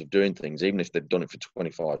old ways of doing things, even if they've done it for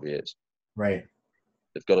 25 years. Right.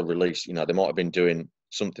 They've got to release, you know, they might have been doing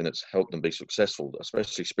something that's helped them be successful,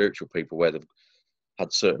 especially spiritual people where they've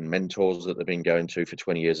had certain mentors that they've been going to for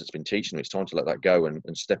 20 years that's been teaching them. It's time to let that go and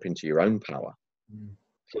step into your own power.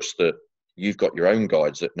 Plus that you've got your own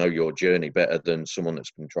guides that know your journey better than someone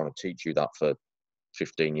that's been trying to teach you that for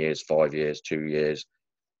 15 years, 5 years, 2 years.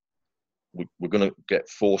 We're going to get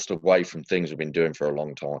forced away from things we've been doing for a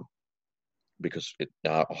long time because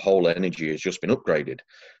our whole energy has just been upgraded.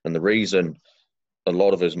 And the reason a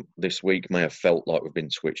lot of us this week may have felt like we've been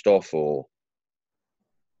switched off or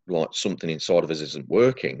like something inside of us isn't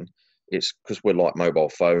working, it's because we're like mobile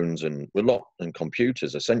phones and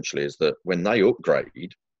computers essentially, is that when they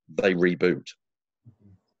upgrade, they reboot.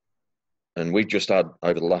 And we've just had,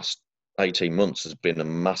 over the last 18 months, there's been a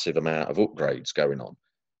massive amount of upgrades going on.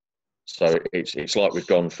 So it's like we've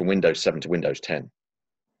gone from Windows 7 to Windows 10,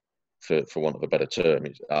 for want of a better term.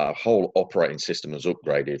 Our whole operating system has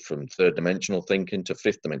upgraded from third dimensional thinking to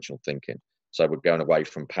fifth dimensional thinking. So we're going away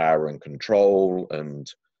from power and control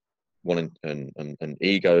and wanting and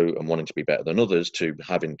ego and wanting to be better than others to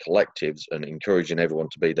having collectives and encouraging everyone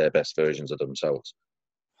to be their best versions of themselves.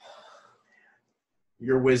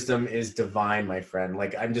 Your wisdom is divine, my friend.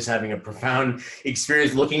 Like, I'm just having a profound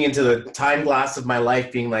experience looking into the time glass of my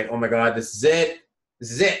life, being like, oh my God, this is it. This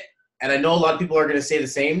is it. And I know a lot of people are going to say the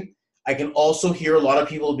same. I can also hear a lot of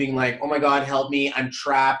people being like, oh my God, help me. I'm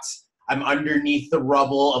trapped. I'm underneath the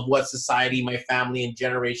rubble of what society, my family, and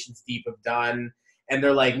generations deep have done. And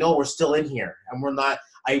they're like, no, we're still in here. And we're not,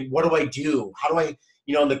 what do I do? How do I,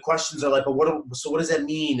 and the questions are like, but so what does that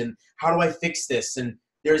mean? And how do I fix this? And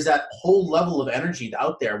there's that whole level of energy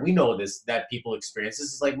out there. We know this, that people experience.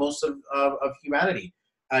 This is like most of humanity.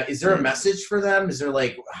 Is there a message for them? Is there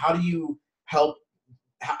like, how do you help?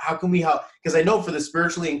 How can we help? Because I know for the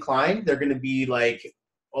spiritually inclined, they're going to be like,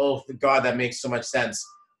 oh, God, that makes so much sense.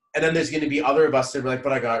 And then there's going to be other of us that are like,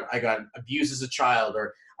 but I got abused as a child,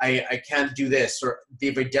 or I can't do this, or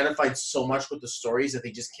they've identified so much with the stories that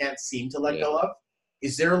they just can't seem to let go of.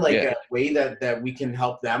 Is there like a way that we can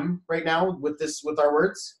help them right now with our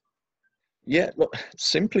words? Yeah, look,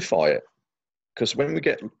 simplify it. Because when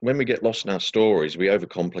we get lost in our stories, we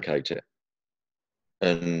overcomplicate it.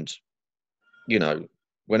 And,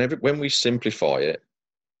 when we simplify it,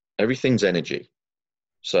 everything's energy.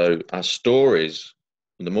 So our stories,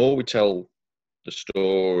 the more we tell the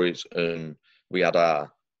stories and we add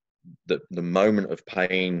the moment of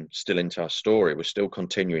pain still into our story, we're still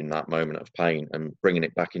continuing that moment of pain and bringing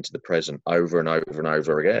it back into the present over and over and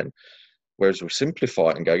over again. Whereas we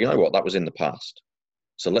simplify it and go, you know what, that was in the past.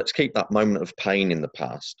 So let's keep that moment of pain in the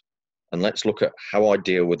past and let's look at how I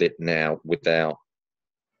deal with it now without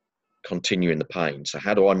continuing the pain. So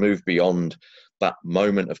how do I move beyond that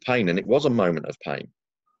moment of pain? And it was a moment of pain.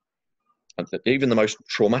 And even the most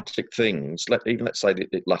traumatic things, let's say that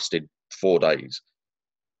it lasted 4 days.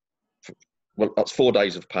 Well, that's 4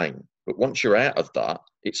 days of pain. But once you're out of that,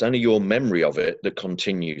 it's only your memory of it that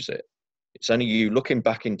continues it. It's only you looking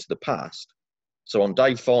back into the past. So on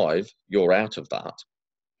day 5, you're out of that,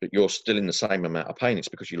 but you're still in the same amount of pain. It's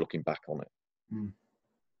because you're looking back on it.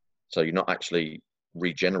 So you're not actually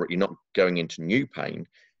you're not going into new pain.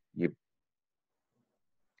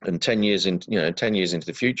 And 10 years into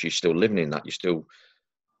the future, you're still living in that. You're still,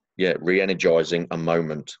 re-energizing a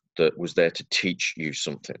moment that was there to teach you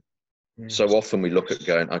something. So often we look at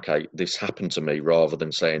going, okay, this happened to me, rather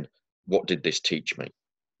than saying, what did this teach me?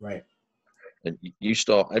 Right. And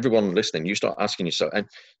everyone listening, you start asking yourself, and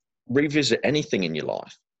revisit anything in your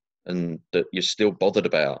life and that you're still bothered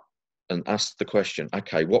about, and ask the question,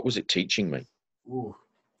 okay, what was it teaching me? Ooh.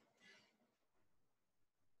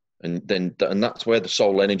 And that's where the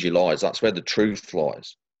soul energy lies. That's where the truth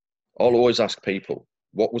lies. I'll always ask people,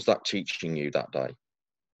 what was that teaching you that day?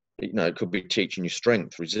 You know, it could be teaching you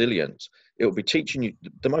strength, resilience. It will be teaching you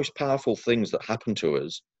the most powerful things that happen to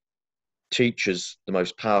us, teach us the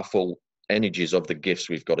most powerful energies of the gifts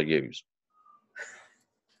we've got to use.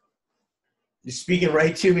 You're speaking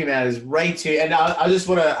right to me, man. It's right to you. And I just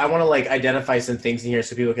want to, like identify some things in here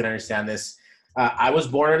so people can understand this. I was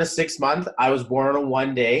born on a 6 month. I was born on a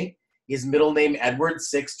 1 day. His middle name, Edward,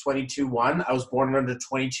 6/22/1. I was born on a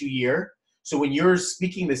 22 year. So when you're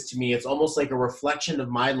speaking this to me, it's almost like a reflection of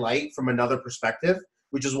my light from another perspective,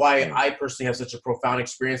 which is why I personally have such a profound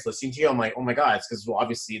experience listening to you. I'm like, oh my God, it's because, well,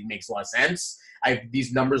 obviously it makes a lot of sense.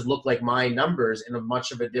 These numbers look like my numbers in a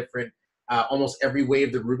much of a different, almost every way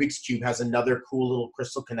of the Rubik's Cube has another cool little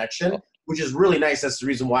crystal connection, which is really nice. That's the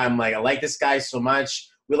reason why I'm like, I like this guy so much.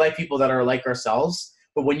 We like people that are like ourselves.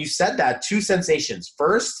 But when you said that, two sensations.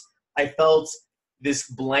 First, I felt this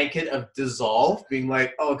blanket of dissolve, being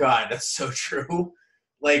like, oh God, that's so true.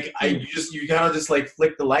 Like you kind of just like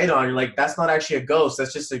flick the light on. You're like, that's not actually a ghost.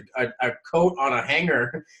 That's just a coat on a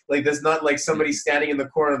hanger. Like that's not like somebody standing in the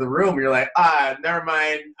corner of the room. You're like, never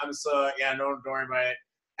mind. No, don't worry about it.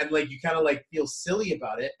 And like you kind of like feel silly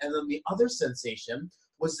about it. And then the other sensation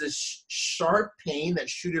was this sharp pain that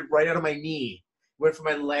shooted right out of my knee. It went from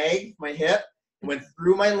my leg, my hip, it went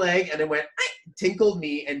through my leg, and it went tingled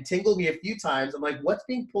me a few times. I'm like, what's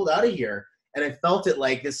being pulled out of here? And I felt it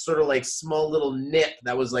like this sort of like small little nip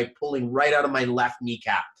that was like pulling right out of my left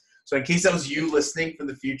kneecap. So in case that was you listening from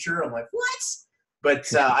the future, I'm like, what?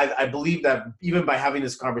 But I believe that even by having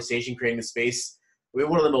this conversation, creating the space, we have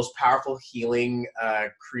one of the most powerful healing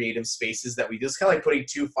creative spaces that we just kind of like putting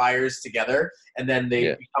two fires together and then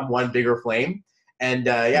they become one bigger flame. And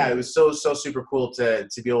it was so super cool to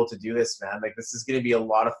be able to do this, man. Like this is going to be a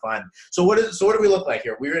lot of fun. So what do we look like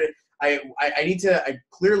here? I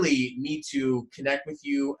clearly need to connect with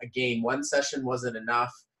you again. One session wasn't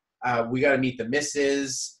enough. We got to meet the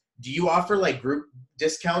misses. Do you offer like group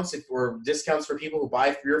discounts or discounts for people who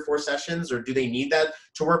buy 3 or 4 sessions, or do they need that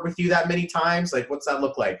to work with you that many times? Like, what's that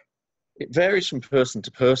look like? It varies from person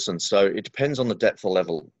to person. So it depends on the depth of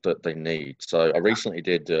level that they need. So I recently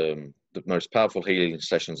did the most powerful healing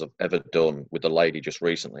sessions I've ever done with a lady just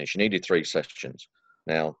recently. She needed 3 sessions.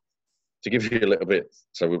 Now, to give you a little bit,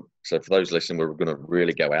 so for those listening, we're going to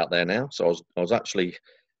really go out there now. So I was actually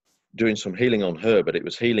doing some healing on her, but it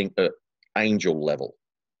was healing at angel level.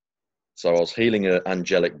 So I was healing an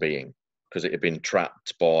angelic being because it had been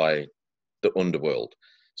trapped by the underworld.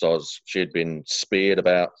 So she had been speared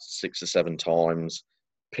about 6 or 7 times,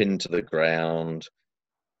 pinned to the ground.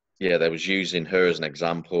 Yeah, they was using her as an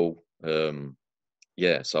example. So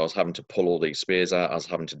I was having to pull all these spears out. I was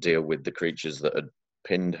having to deal with the creatures that had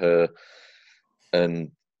pinned her.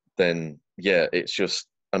 And then, it's just,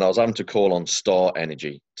 and I was having to call on star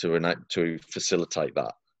energy to facilitate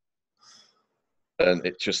that. And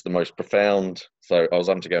it's just the most profound. So I was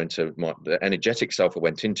having to go into the energetic self I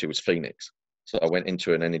went into was Phoenix. So I went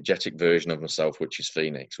into an energetic version of myself, which is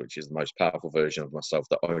Phoenix, which is the most powerful version of myself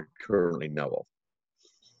that I currently know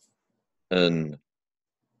of. And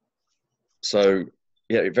so,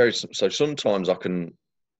 it varies. So sometimes I can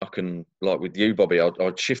like with you, Bobby, I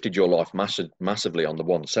shifted your life massively on the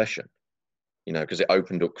one session, because it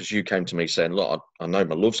opened up, because you came to me saying, look, I know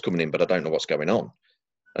my love's coming in, but I don't know what's going on.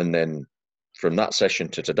 And then from that session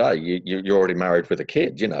to today, you're already married with a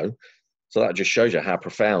kid, So that just shows you how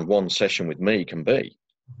profound one session with me can be.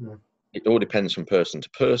 Mm-hmm. It all depends from person to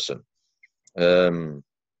person. And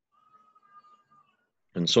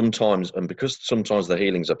because sometimes the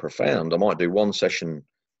healings are profound, I might do one session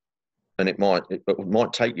and it might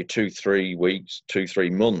take you 2-3 weeks,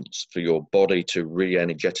 2-3 months for your body to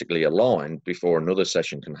re-energetically align before another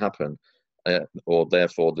session can happen, or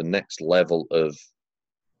therefore the next level of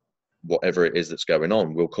whatever it is that's going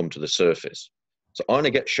on will come to the surface. So I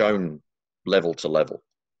only get shown level to level,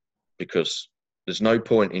 because there's no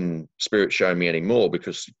point in spirit showing me anymore,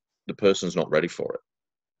 because the person's not ready for it.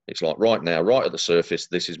 It's like right now, right at the surface,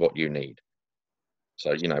 this is what you need.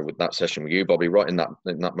 So, with that session with you, Bobby, right in that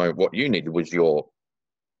moment, what you needed was your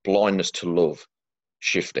blindness to love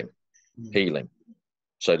shifting, healing,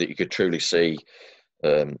 so that you could truly see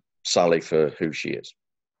Sally for who she is.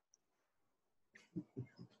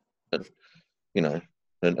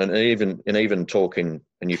 And, and even talking,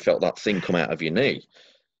 and you felt that thing come out of your knee.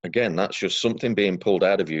 Again, that's just something being pulled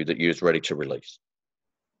out of you that you're ready to release.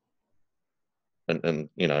 And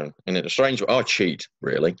in a strange way, I cheat,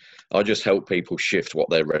 really. I just help people shift what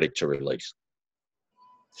they're ready to release.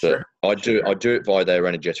 Sure. But I do it via their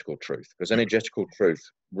energetical truth, because energetical truth,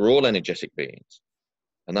 we're all energetic beings,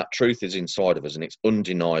 and that truth is inside of us, and it's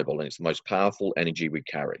undeniable, and it's the most powerful energy we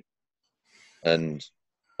carry. And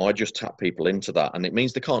I just tap people into that, and it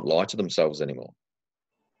means they can't lie to themselves anymore.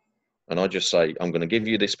 And I just say, I'm going to give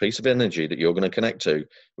you this piece of energy that you're going to connect to,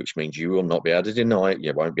 which means you will not be able to deny it.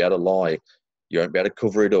 You won't be able to lie. You won't be able to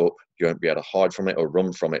cover it up. You won't be able to hide from it or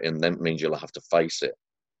run from it. And that means you'll have to face it.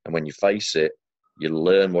 And when you face it, you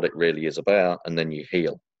learn what it really is about, and then you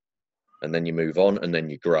heal. And then you move on, and then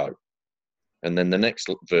you grow. And then the next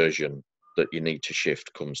version that you need to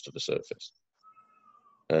shift comes to the surface.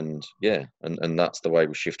 And yeah, and that's the way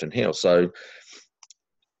we shift and heal. So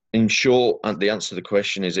in short, the answer to the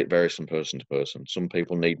question is it varies from person to person. Some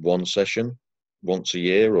people need one session once a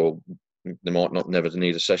year, or they might not never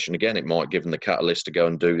need a session again. It might give them the catalyst to go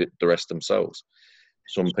and do the rest themselves.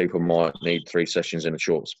 Some people might need 3 sessions in a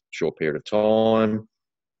short period of time.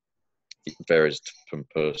 It varies from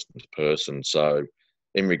person to person. So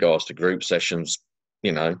in regards to group sessions,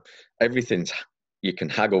 you know, everything's, you can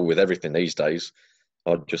haggle with everything these days.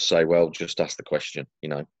 I'd just say, well, just ask the question. You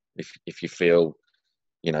know, if you feel,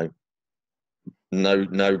 you know,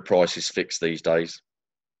 no price is fixed these days.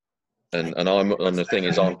 And the thing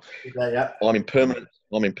is, I'm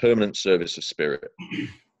in permanent service of spirit.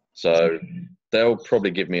 So they'll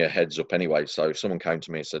probably give me a heads up anyway. So if someone came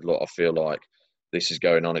to me and said, look, I feel like this is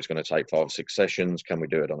going on, it's going to take 5 or 6 sessions, can we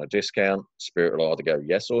do it on a discount? Spirit will either go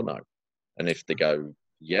yes or no. And if they go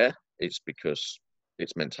yeah, it's because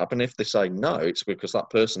it's meant to happen. If they say no, it's because that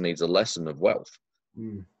person needs a lesson of wealth.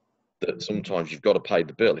 That sometimes you've got to pay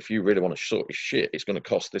the bill. If you really want to sort your shit, it's going to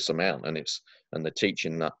cost this amount. And they're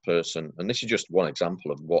teaching that person, and this is just one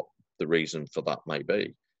example of what the reason for that may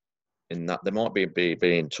be, in that they might be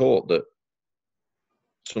being taught that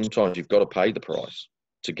sometimes you've got to pay the price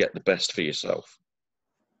to get the best for yourself.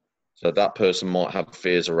 So that person might have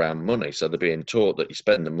fears around money. So they're being taught that you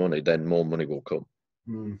spend the money, then more money will come.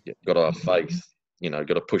 You've got to have faith, you know, you've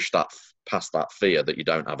got to push that past that fear that you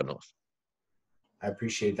don't have enough. I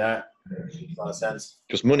appreciate that. Makes a lot of sense.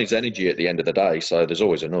 Because money's energy at the end of the day, so there's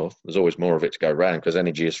always enough. There's always more of it to go around, because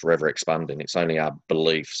energy is forever expanding. It's only our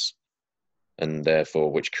beliefs, and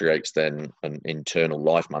therefore, which creates then an internal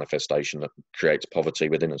life manifestation that creates poverty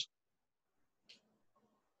within us.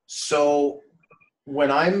 So when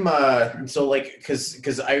I'm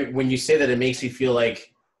because when you say that, it makes me feel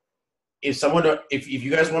like if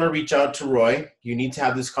you guys want to reach out to Roy, you need to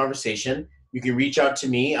have this conversation. You can reach out to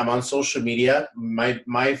me. I'm on social media.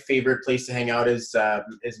 My favorite place to hang out is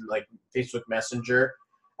like Facebook Messenger,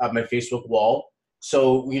 my Facebook wall.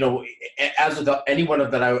 So, you know, as with anyone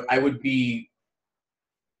of that, I would be,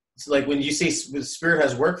 like, when you say Spirit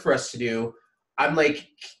has work for us to do, I'm like,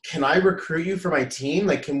 can I recruit you for my team?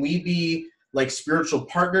 Like, can we be like spiritual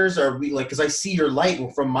partners? Or we like, because I see your light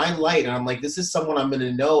from my light, and I'm like, this is someone I'm going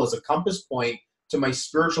to know as a compass point to my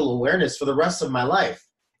spiritual awareness for the rest of my life.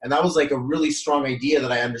 And that was like a really strong idea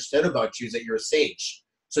that I understood about you, is that you're a sage.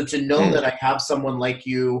 So to know that I have someone like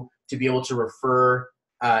you to be able to refer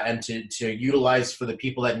and to utilize for the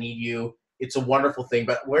people that need you, it's a wonderful thing.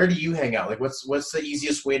 But where do you hang out? Like, what's the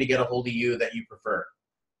easiest way to get a hold of you that you prefer?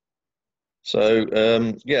 So,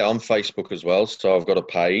 yeah, on Facebook as well. So I've got a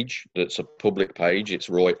page that's a public page. It's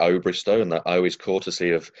Roy O. Bristow, and that O is courtesy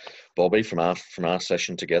of Bobby from our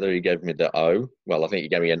session together. He gave me the O. Well, I think he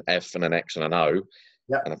gave me an F and an X and an O.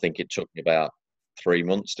 Yep. And I think it took me about 3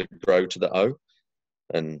 months to grow to the O.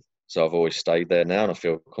 And so I've always stayed there now, and I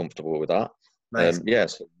feel comfortable with that. Nice.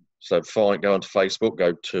 Yes. So fine, go onto Facebook,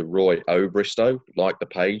 go to Roy O. Bristow, like the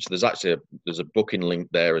page. There's actually there's a booking link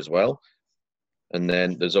there as well. And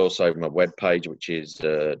then there's also my webpage, which is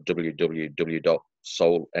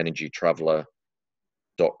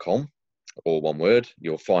www.soulenergytraveler.com, all one word.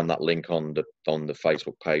 You'll find that link on the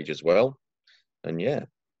Facebook page as well. And you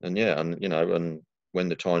know, and when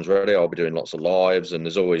the time's ready, I'll be doing lots of lives. And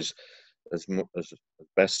there's always, as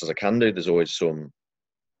best as I can do, there's always some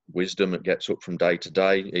wisdom that gets up from day to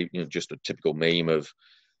day. You know, just a typical meme of,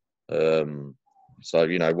 so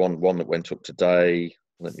you know, one that went up today.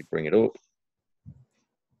 Let me bring it up.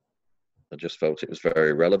 I just felt it was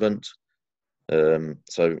very relevant.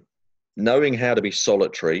 So knowing how to be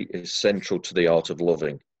solitary is central to the art of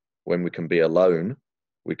loving. When we can be alone,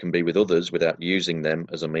 we can be with others without using them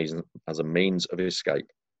as a means of escape.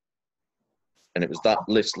 And it was that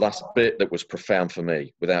last bit that was profound for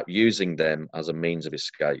me, without using them as a means of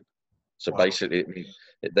escape. So basically,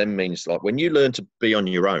 it then means, like, when you learn to be on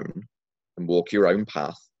your own and walk your own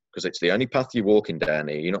path, because it's the only path you're walking down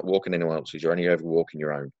here, you're not walking anyone else's, you're only ever walking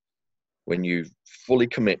your own. When you fully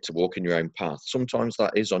commit to walking your own path, sometimes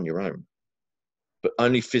that is on your own, but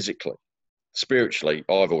only physically. Spiritually,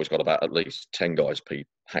 I've always got about at least 10 guys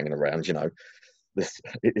hanging around, you know.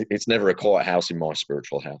 It's never a quiet house in my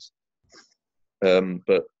spiritual house.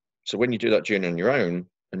 But so when you do that journey on your own,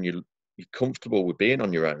 and you're comfortable with being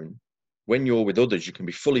on your own, when you're with others, you can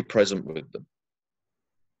be fully present with them.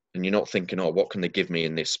 And you're not thinking, oh, what can they give me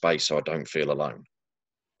in this space so I don't feel alone?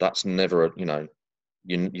 That's never,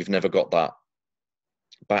 you've never got that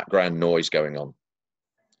background noise going on.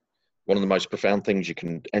 One of the most profound things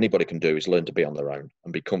anybody can do is learn to be on their own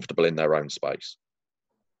and be comfortable in their own space,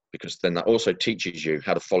 because then that also teaches you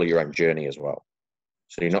how to follow your own journey as well.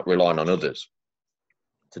 So you're not relying on others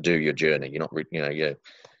to do your journey. You're not, you're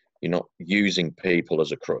not using people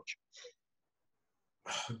as a crutch.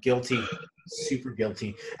 Guilty, super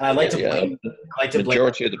guilty. And I like to blame. I like to blame.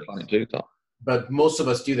 Majority of the planet do that. But most of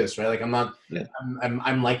us do this, right? Like I'm not. Yeah.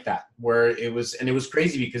 I'm like that. Where it was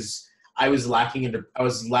crazy because I was lacking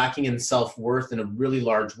in self-worth in a really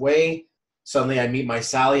large way. Suddenly I meet my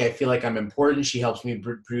Sally. I feel like I'm important. She helps me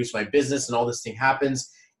produce my business, and all this thing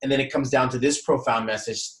happens. And then it comes down to this profound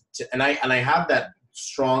message. And I have that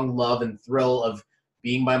strong love and thrill of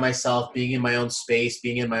being by myself, being in my own space,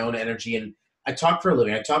 being in my own energy. And I talk for a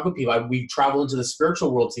living. I talk with people. We travel into the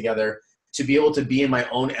spiritual world together. To be able to be in my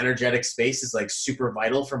own energetic space is like super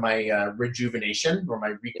vital for my rejuvenation or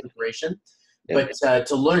my recuperation. Yeah. But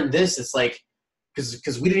to learn this, it's like,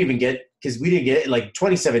 because we didn't get it like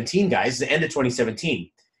 2017, guys, the end of 2017.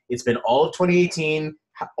 It's been all of 2018,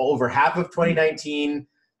 over half of 2019.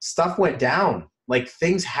 Stuff went down. Like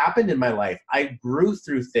things happened in my life. I grew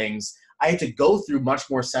through things. I had to go through much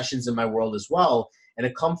more sessions in my world as well. And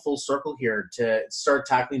to come full circle here to start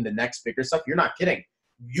tackling the next bigger stuff. You're not kidding.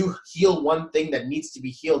 You heal one thing that needs to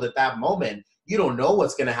be healed at that moment. You don't know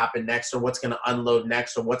what's going to happen next or what's going to unload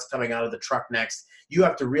next or what's coming out of the truck next. You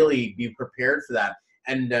have to really be prepared for that.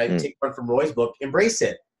 And take one from Roy's book, embrace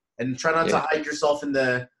it and try not to hide yourself in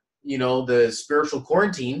the spiritual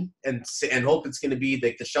quarantine and hope it's going to be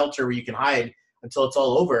like the shelter where you can hide until it's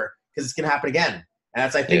all over, because it's going to happen again. And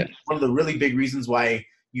that's, I think, one of the really big reasons why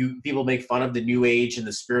people make fun of the new age and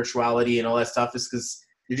the spirituality and all that stuff is because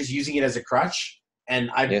you're just using it as a crutch. And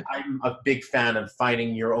I'm a big fan of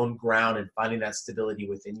finding your own ground and finding that stability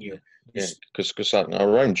within you. Yeah, because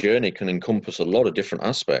our own journey can encompass a lot of different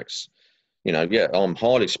aspects. I'm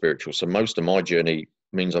highly spiritual, so most of my journey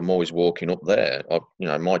means I'm always walking up there.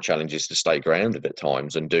 My challenge is to stay grounded at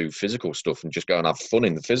times and do physical stuff and just go and have fun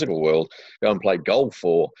in the physical world, go and play golf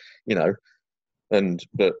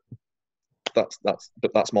but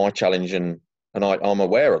that's my challenge, and I'm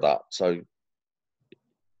aware of that. So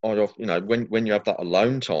when you have that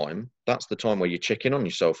alone time, that's the time where you check in on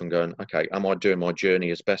yourself and going, okay, am I doing my journey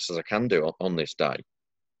as best as I can do on this day?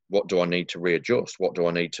 What do I need to readjust? What do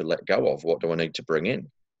I need to let go of? What do I need to bring in?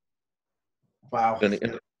 Wow.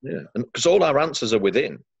 And because all our answers are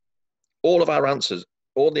within. All of our answers,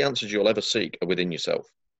 all the answers you'll ever seek are within yourself.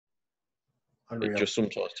 Unreal. It just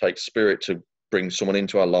sometimes takes spirit to bring someone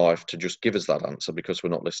into our life to just give us that answer because we're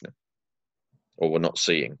not listening or we're not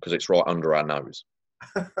seeing because it's right under our nose.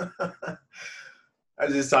 I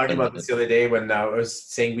was just talking about this the other day when I was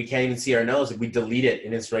saying we can't even see our nose. We delete it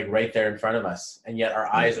and it's like right there in front of us. And yet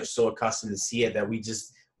our eyes are so accustomed to see it that we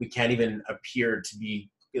can't even appear to be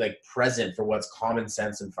like present for what's common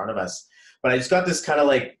sense in front of us. But I just got this kind of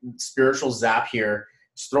like spiritual zap here,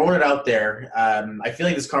 just throwing it out there. I feel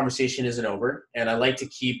like this conversation isn't over, and I like to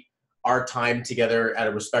keep our time together at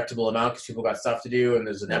a respectable amount because people got stuff to do and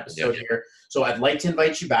there's an episode here. So I'd like to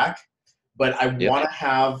invite you back, but I want to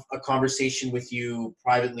have a conversation with you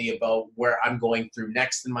privately about where I'm going through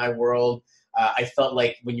next in my world. I felt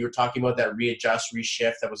like when you were talking about that readjust,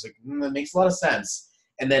 reshift, I was like, that makes a lot of sense.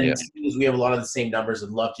 And then as we have a lot of the same numbers, I'd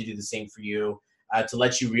love to do the same for you, to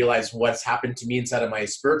let you realize what's happened to me inside of my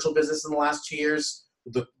spiritual business in the last 2 years,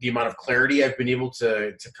 the amount of clarity I've been able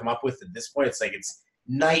to come up with at this point. It's like it's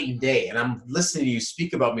night and day. And I'm listening to you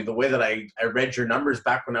speak about me the way that I read your numbers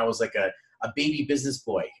back when I was like a baby business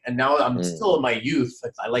boy. And now I'm still in my youth,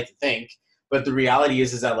 I like to think. But the reality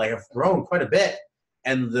is that like I've grown quite a bit.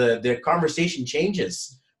 And the conversation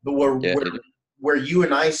changes. But where you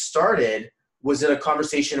and I started was in a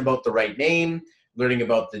conversation about the right name, learning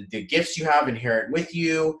about the gifts you have inherent with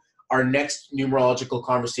you. Our next numerological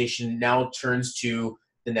conversation now turns to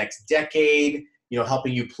the next decade,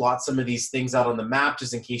 helping you plot some of these things out on the map,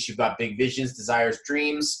 just in case you've got big visions, desires,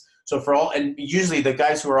 dreams. So and usually the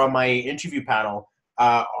guys who are on my interview panel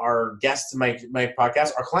are guests in my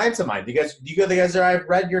podcast, are clients of mine. You guys are, I've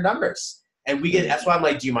read your numbers, and that's why I'm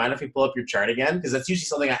like, do you mind if we pull up your chart again? Because that's usually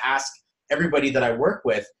something I ask everybody that I work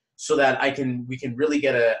with, so that we can really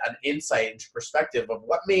get an insight into perspective of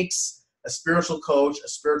what makes a spiritual coach, a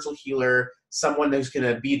spiritual healer, someone who's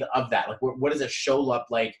going to be of that. Like, what does it show up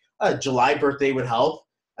like? A July birthday would help.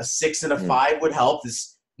 A 6 and a 5 would help.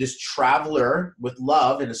 This traveler with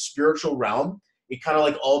love in a spiritual realm it kind of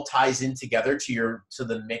like all ties in together to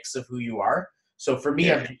the mix of who you are. So for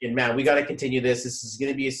me, I'm thinking, man, we got to continue this. This is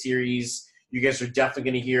going to be a series. You guys are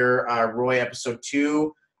definitely going to hear Roy episode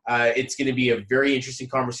 2. It's going to be a very interesting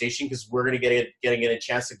conversation because we're going to getting a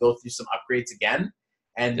chance to go through some upgrades again.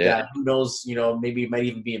 And who knows, maybe it might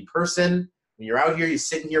even be in person. When you're out here, you're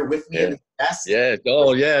sitting here with me in the best. Yeah.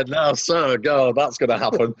 Oh, yeah. No, sir. God, that's going to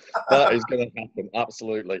happen. That is going to happen.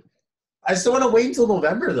 Absolutely. I still want to wait until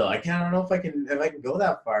November, though. I don't know if I can go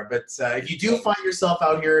that far. But if you do find yourself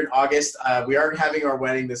out here in August, we are having our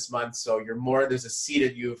wedding this month, so there's a seat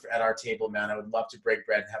at our table, man. I would love to break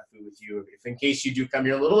bread and have food with you, if in case you do come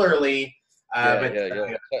here a little early.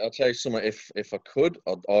 I'll tell you something. If I could,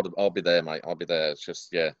 I'll be there, mate. I'll be there. It's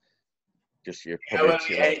just you're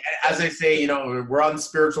probably as I say, we're on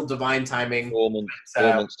spiritual divine timing. 4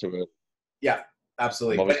 months to it. Yeah,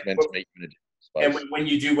 absolutely. I'm obviously meant to meet you. And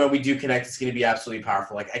when we do connect, it's going to be absolutely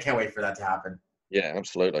powerful. Like, I can't wait for that to happen. Yeah,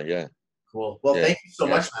 absolutely. Yeah. Cool. Well, thank you so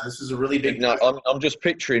much, man. This was a really big. No, I'm just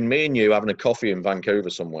picturing me and you having a coffee in Vancouver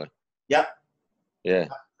somewhere. Yep. Yeah.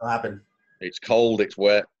 It'll happen. It's cold. It's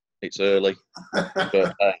wet. It's early.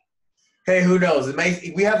 But hey, who knows?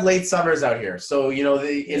 We have late summers out here, so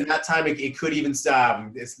in that time it could even stop.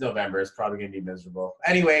 It's November. It's probably going to be miserable.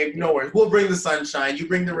 Anyway, no worries. We'll bring the sunshine. You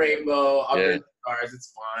bring the rainbow. I'll bring the stars.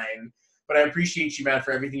 It's fine. But I appreciate you, man,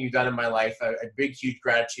 for everything you've done in my life. A big, huge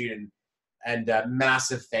gratitude and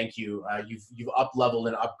massive thank you. You've up-leveled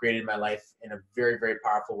and upgraded my life in a very, very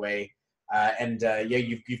powerful way.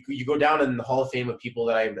 You go down in the Hall of Fame of people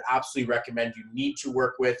that I would absolutely recommend you need to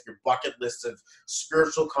work with. Your bucket list of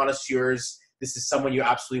spiritual connoisseurs. This is someone you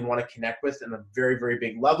absolutely want to connect with on a very, very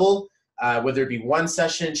big level. Whether it be one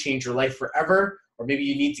session, change your life forever, or maybe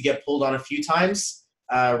you need to get pulled on a few times.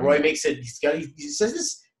 Roy makes it. He says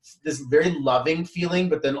this very loving feeling,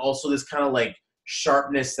 but then also this kind of like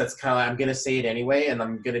sharpness that's kind of like, I'm going to say it anyway, and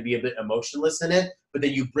I'm going to be a bit emotionless in it, but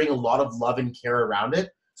then you bring a lot of love and care around it.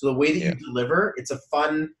 So the way that you deliver, it's a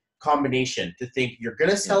fun combination to think you're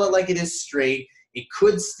going to tell it like it is straight. It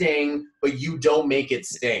could sting, but you don't make it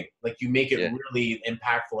sting. Like, you make it really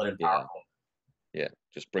impactful and powerful. Yeah.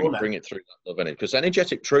 Just bring it through that love in it. Because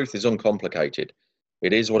energetic truth is uncomplicated.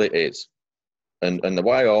 It is what it is. And the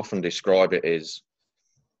way I often describe it is,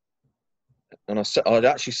 and I'd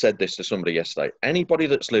actually said this to somebody yesterday, anybody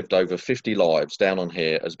that's lived over 50 lives down on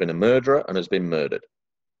here has been a murderer and has been murdered.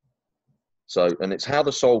 So, and it's how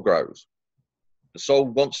the soul grows. The soul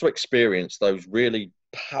wants to experience those really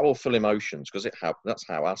powerful emotions because that's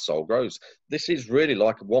how our soul grows. This is really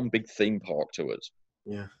like one big theme park to us.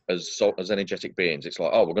 Yeah. As energetic beings, it's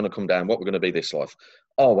like, oh, we're going to come down. What we're going to be this life?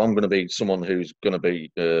 Oh, I'm going to be someone who's going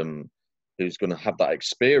to have that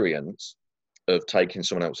experience of taking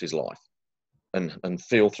someone else's life. And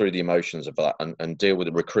feel through the emotions of that and deal with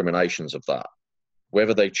the recriminations of that,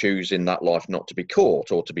 whether they choose in that life not to be caught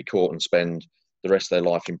or to be caught and spend the rest of their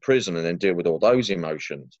life in prison and then deal with all those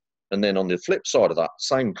emotions. And then on the flip side of that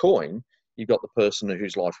same coin, you've got the person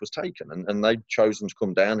whose life was taken and they've chosen to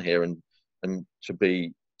come down here and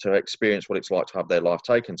to experience what it's like to have their life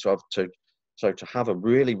taken. So to have a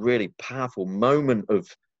really, really powerful moment of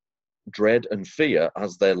dread and fear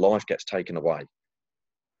as their life gets taken away.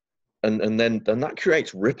 And then that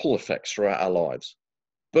creates ripple effects throughout our lives.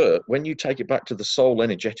 But when you take it back to the soul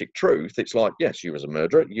energetic truth, it's like, yes, you as a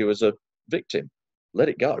murderer, you as a victim, let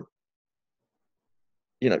it go.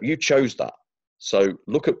 You chose that. So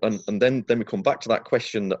look at, and then we come back to that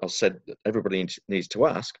question that I said that everybody needs to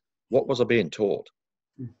ask, what was I being taught?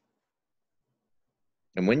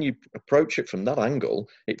 And when you approach it from that angle,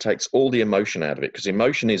 it takes all the emotion out of it, because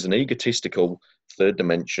emotion is an egotistical third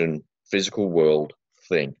dimension physical world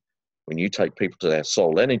thing. When you take people to their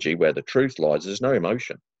soul energy, where the truth lies, there's no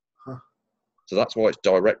emotion. So that's why it's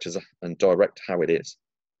direct how it is.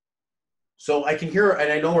 So I can hear,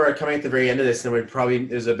 and I know we're coming at the very end of this, and it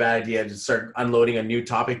probably is a bad idea to start unloading a new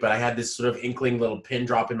topic, but I had this sort of inkling little pin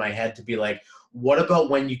drop in my head to be like, what about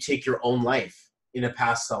when you take your own life in a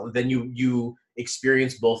past self? Then you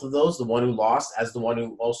experience both of those, the one who lost as the one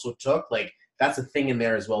who also took. Like, that's a thing in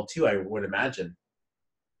there as well too, I would imagine.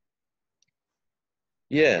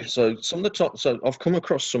 Yeah, so so I've come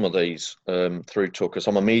across some of these through talk, because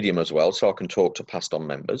I'm a medium as well, so I can talk to passed on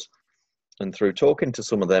members. And through talking to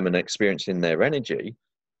some of them and experiencing their energy,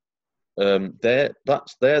 they're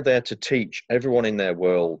there to teach everyone in their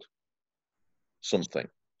world something.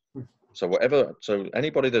 So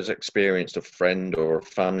anybody that's experienced a friend or a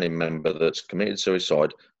family member that's committed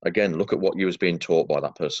suicide, again, look at what you was being taught by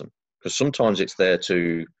that person. Because sometimes it's there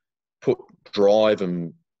to put drive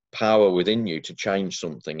and power within you to change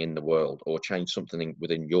something in the world or change something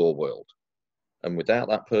within your world. And without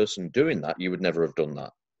that person doing that, you would never have done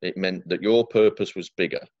that. It meant that your purpose was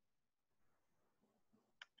bigger.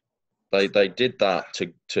 They did that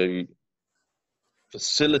to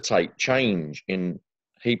facilitate change in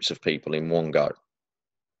heaps of people in one go.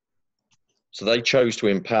 So they chose to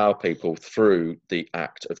empower people through the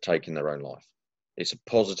act of taking their own life. It's a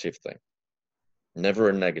positive thing, never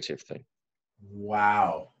a negative thing.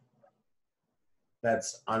 Wow.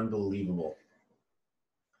 That's unbelievable.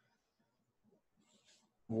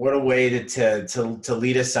 What a way to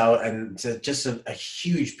lead us out, and to just a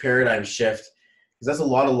huge paradigm shift, because that's a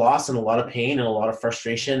lot of loss and a lot of pain and a lot of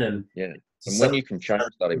frustration. And yeah, and when you can change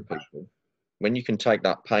that in people, when you can take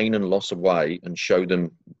that pain and loss away and show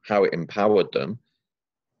them how it empowered them,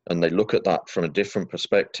 and they look at that from a different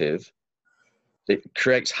perspective, it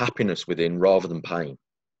creates happiness within rather than pain.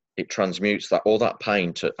 It transmutes all that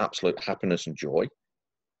pain to absolute happiness and joy,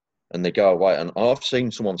 and they go away. And I've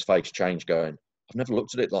seen someone's face change, going, I've never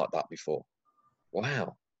looked at it like that before.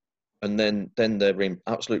 Wow. And then they're in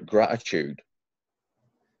absolute gratitude.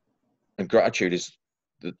 And gratitude is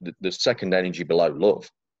the second energy below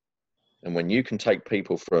love. And when you can take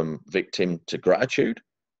people from victim to gratitude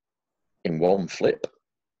in one flip,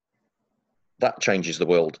 that changes the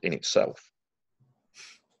world in itself.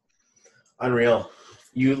 Unreal.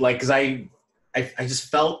 Because I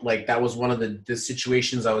just felt like that was one of the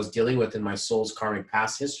situations I was dealing with in my soul's karmic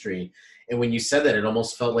past history. And when you said that, it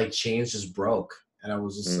almost felt like chains just broke. And I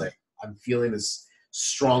was just like, I'm feeling this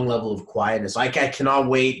strong level of quietness. I cannot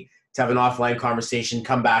wait to have an offline conversation,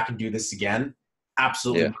 come back and do this again.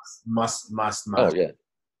 Absolutely must. Oh, yeah.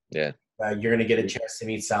 Yeah. You're going to get a chance to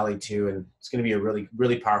meet Sally too. And it's going to be a really,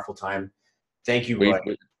 really powerful time. Thank you, Roy.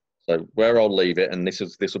 So where I'll leave it, and this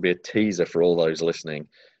will be a teaser for all those listening.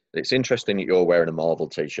 It's interesting that you're wearing a Marvel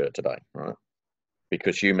t-shirt today, right?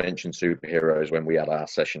 Because you mentioned superheroes when we had our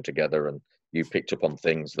session together, and you picked up on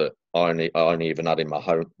things that I only even had in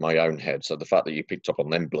my own head. So the fact that you picked up on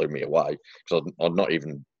them blew me away, because I'd not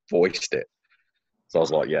even voiced it. So I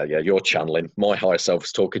was like, yeah, you're channeling. My higher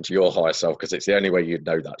self's talking to your higher self, because it's the only way you'd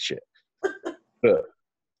know that shit. But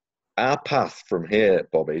our path from here,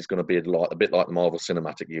 Bobby, is going to be a bit like the Marvel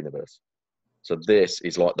Cinematic Universe. So this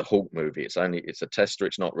is like the Hulk movie. It's a tester.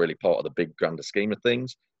 It's not really part of the big grander scheme of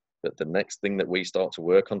things. But the next thing that we start to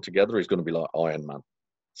work on together is going to be like Iron Man.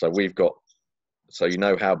 So you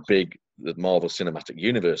know how big the Marvel Cinematic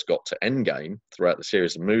Universe got to Endgame throughout the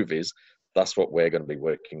series of movies. That's what we're going to be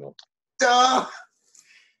working on. Duh!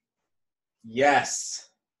 Yes.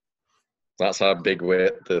 That's how big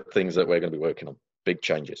the things that we're going to be working on. Big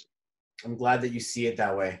changes. I'm glad that you see it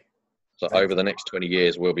that way. So over the next 20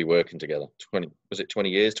 years, we'll be working together. 20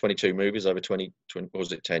 years, 22 movies over 20 or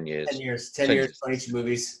was it 10 years? 10 years, 22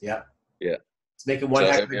 movies. Yeah. Yeah. Let's make it one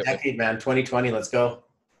heck of a decade, man. 2020, let's go.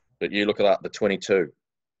 But you look at that, the 22.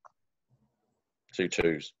 2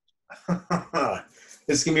 twos.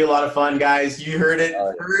 This is going to be a lot of fun, guys. You heard it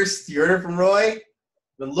first. You heard it from Roy.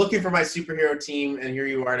 Been looking for my superhero team, and here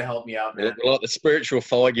you are to help me out, man. You're like the spiritual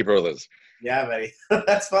Feige brothers. Yeah, buddy.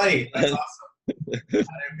 That's funny. That's awesome. I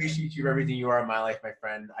appreciate you for everything you are in my life, my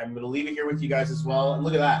friend. I'm going to leave it here with you guys as well. And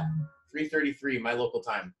look at that. 3:33, my local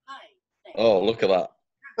time. Hi. Oh, look at that.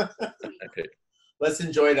 Epic. Let's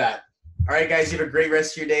enjoy that. All right, guys. You have a great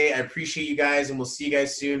rest of your day. I appreciate you guys, and we'll see you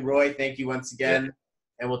guys soon. Roy, thank you once again.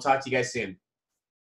 And we'll talk to you guys soon.